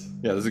serious?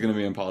 Yeah, this is gonna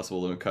be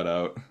impossible to cut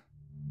out.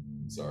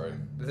 Sorry.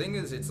 The thing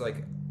is, it's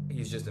like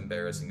he's just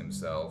embarrassing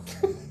himself.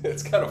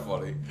 It's kind of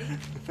funny.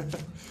 Yeah,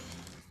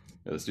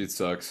 this dude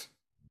sucks.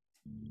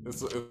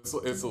 It's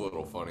a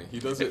little funny. He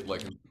does it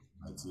like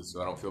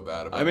so I don't feel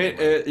bad about it. I mean,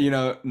 you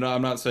know, no,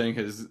 I'm not saying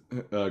his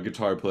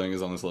guitar playing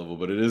is on this level,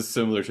 but it is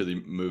similar to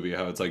the movie,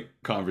 how it's like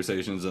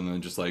conversations and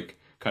then just like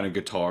kind of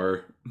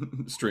guitar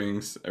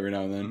strings every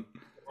now and then.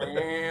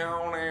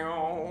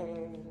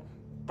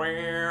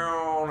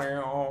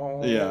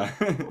 Yeah.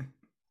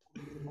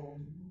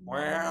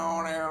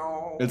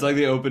 It's like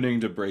the opening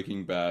to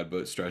Breaking Bad,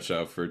 but stretched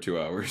out for 2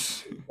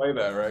 hours. Play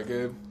that, right,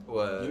 Gabe?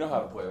 What? You know how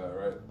to play that,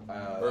 right?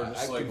 Or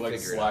just I like can like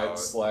figure it out.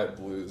 slide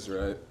blues,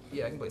 right?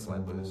 Yeah, I can play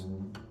slide blues.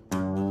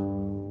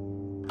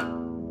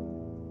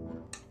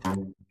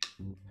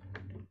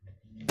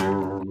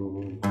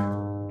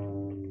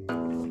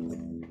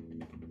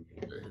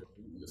 Okay, here,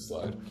 you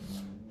slide.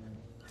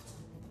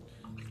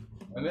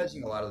 I'm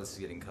imagining a lot of this is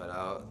getting cut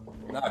out.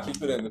 Nah,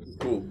 keep it in. This is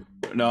cool.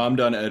 No, I'm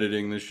done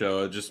editing the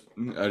show. I just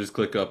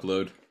click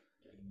upload.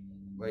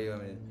 Where you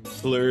want me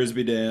Slurs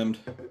be damned.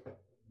 to...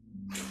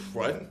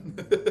 What?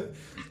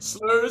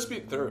 Slurs be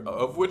there,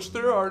 of which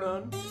there are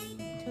none.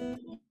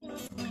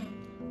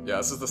 Yeah,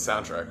 this is the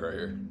soundtrack right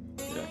here.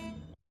 Yeah.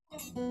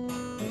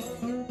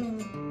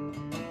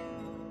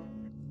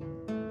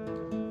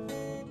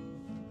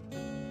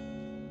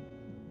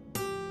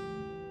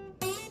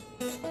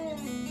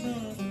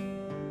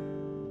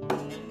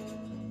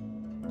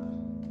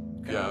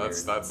 Yeah,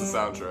 that's the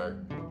soundtrack.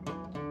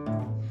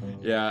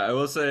 Yeah, I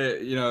will say,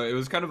 it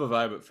was kind of a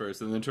vibe at first,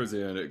 and then towards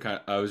the end,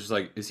 I was just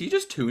like, is he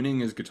just tuning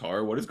his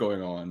guitar? What is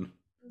going on?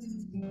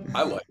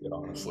 I like it,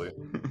 honestly.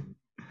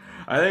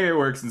 I think it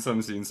works in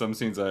some scenes. Some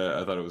scenes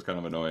I thought it was kind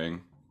of annoying.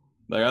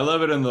 Like, I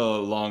love it in the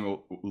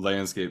long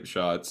landscape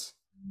shots.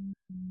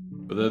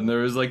 But then there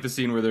was like the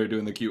scene where they're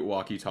doing the cute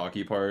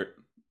walkie-talkie part.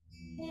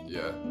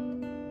 Yeah.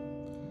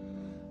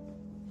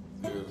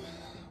 Dude,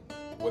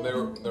 when they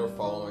were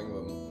following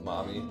the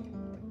mommy,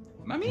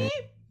 Mommy?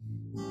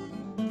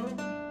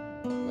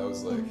 that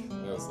was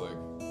like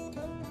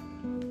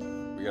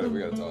we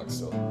gotta talk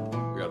still.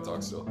 We gotta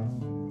talk still.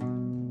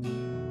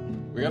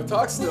 We gotta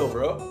talk still,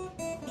 bro.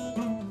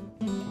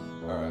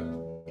 Alright.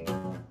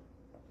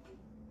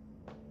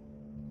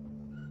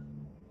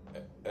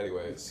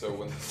 Anyway, so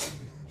when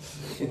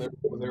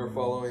they were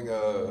following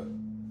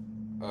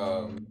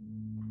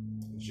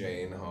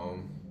Jane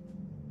home,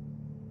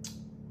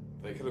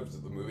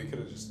 the movie could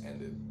have just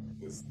ended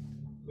because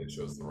they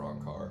chose the wrong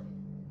car.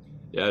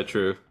 Yeah,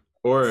 true.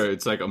 Or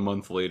it's like a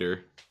month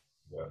later.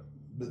 Yeah.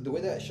 The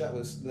way that shot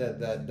was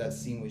that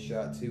scene was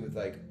shot too, with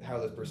like how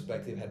the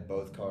perspective had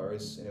both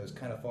cars, and it was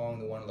kind of following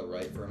the one on the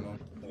right for a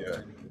moment. Yeah.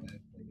 It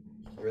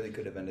really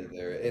could have ended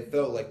there. It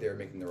felt like they were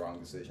making the wrong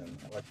decision.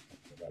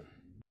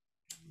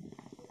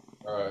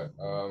 All right.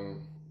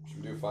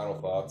 Should we do final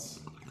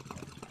thoughts?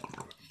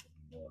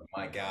 Oh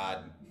my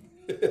God.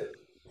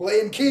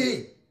 Play in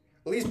key.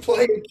 At least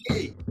play in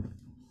key.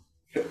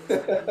 If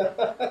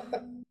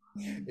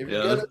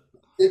you're gonna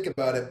think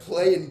about it,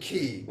 play in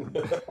key.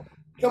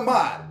 Come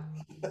on.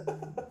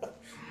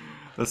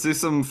 Let's do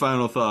some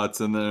final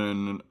thoughts and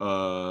then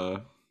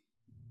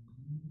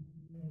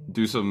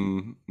do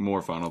some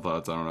more final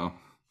thoughts. I don't know.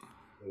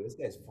 This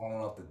guy's falling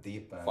off the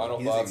deep end. Final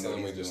He doesn't thoughts, know and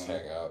then what we he's just doing.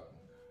 hang out.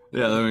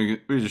 Yeah, then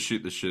we just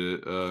shoot the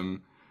shit.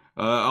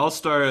 I'll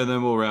start and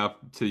then we'll wrap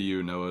to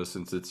you, Noah,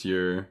 since it's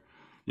your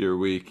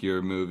week,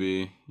 your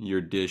movie,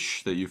 your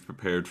dish that you've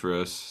prepared for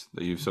us,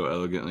 that you've so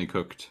elegantly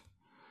cooked.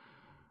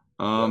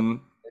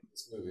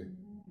 This movie.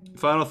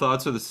 Final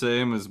thoughts are the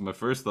same as my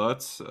first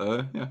thoughts.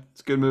 Yeah,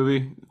 it's a good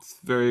movie. It's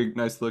very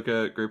nice to look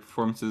at. Great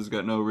performances.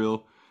 Got no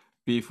real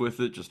beef with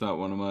it. Just not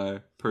one of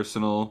my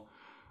personal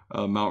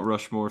Mount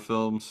Rushmore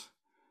films.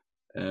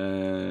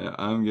 And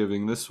I'm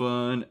giving this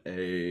one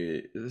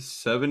a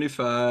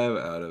 75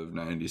 out of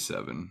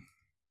 97.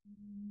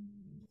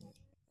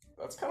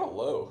 That's kind of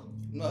low.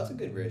 No, that's a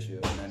good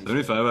ratio.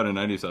 75 out of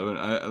 97.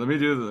 Let me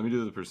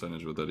do the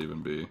percentage. What that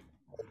even be?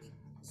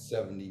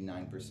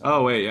 79%.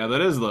 Oh wait, yeah,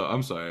 that is low.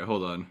 I'm sorry.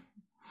 Hold on.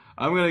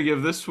 I'm gonna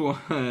give this one.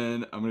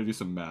 I'm gonna do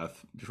some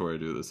math before I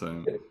do this.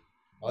 All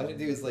I have to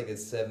do is like a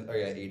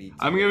 82.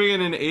 I'm giving it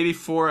an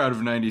 84 out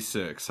of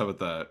 96. How about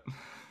that?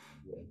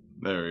 Yeah.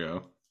 There we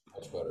go.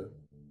 Much better.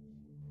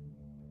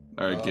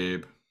 All right,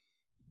 Gabe.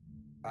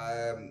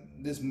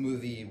 This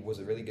movie was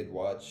a really good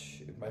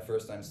watch. My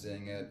first time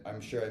seeing it. I'm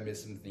sure I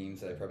missed some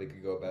themes that I probably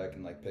could go back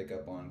and like pick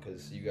up on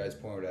because you guys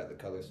pointed out the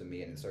colors to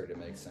me and it started to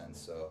make sense.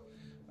 So,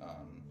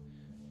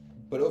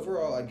 but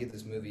overall, I'd give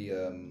this movie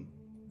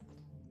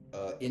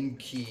in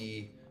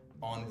key,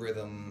 on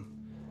rhythm,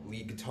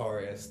 lead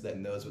guitarist that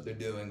knows what they're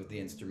doing with the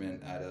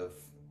instrument out of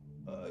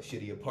a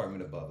shitty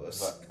apartment above us.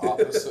 The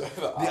opposite,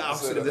 The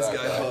opposite of this that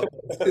guy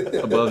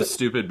above. Above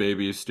Stupid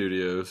Baby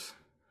Studios.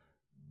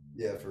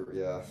 Yeah,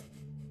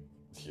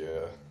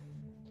 Yeah.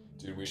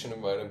 Dude, we should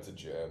invite him to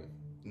jam.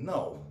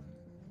 No.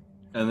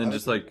 And then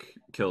just like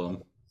kill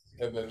him.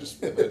 And then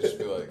just be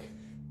like,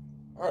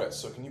 alright,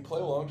 so can you play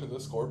along to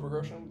this chord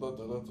progression? Da,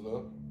 da, da, da,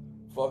 da.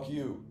 Fuck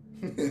you.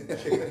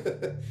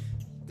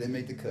 Didn't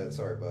make the cut.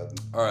 Sorry, bud.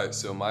 Alright,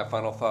 so my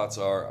final thoughts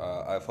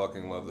are I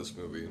fucking love this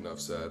movie, enough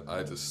said.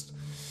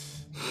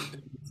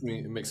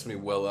 It makes me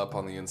well up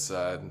on the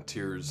inside, and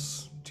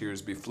tears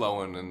be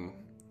flowing, and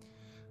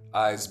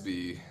eyes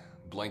be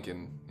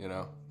blinking, and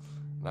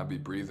I'd be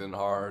breathing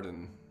hard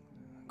and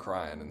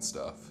crying and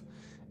stuff.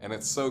 And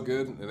it's so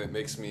good, and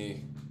it's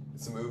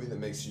a movie that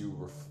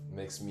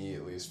makes me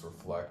at least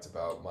reflect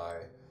about my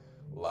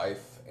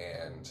life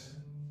and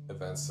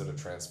events that have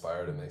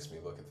transpired. It makes me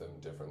look at them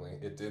differently.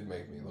 It did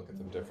make me look at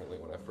them differently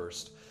when I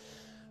first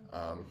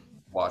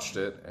watched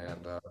it,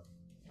 and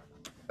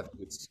I think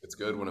it's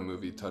good when a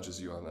movie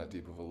touches you on that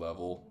deep of a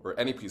level, or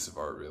any piece of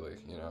art, really.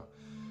 You know,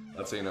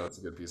 that's how you know it's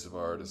a good piece of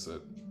art. Is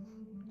that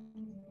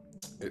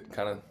it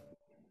kind of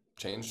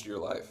changed your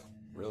life,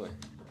 really,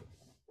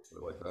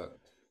 like that.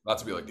 Not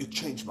to be like it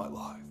changed my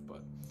life,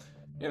 but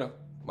you know,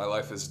 my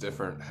life is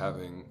different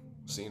having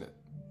seen it.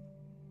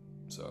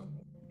 So,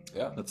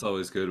 yeah, That's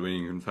always good when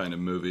you can find a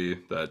movie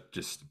that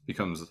just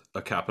becomes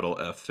a capital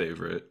F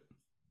favorite.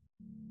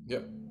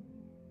 yep.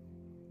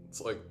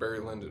 It's like Barry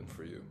Lyndon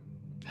for you.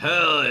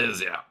 Hell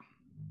is yeah.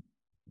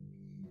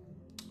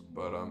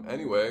 But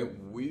anyway,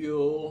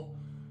 we'll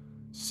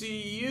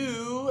see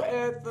you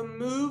at the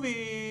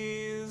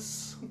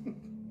movies.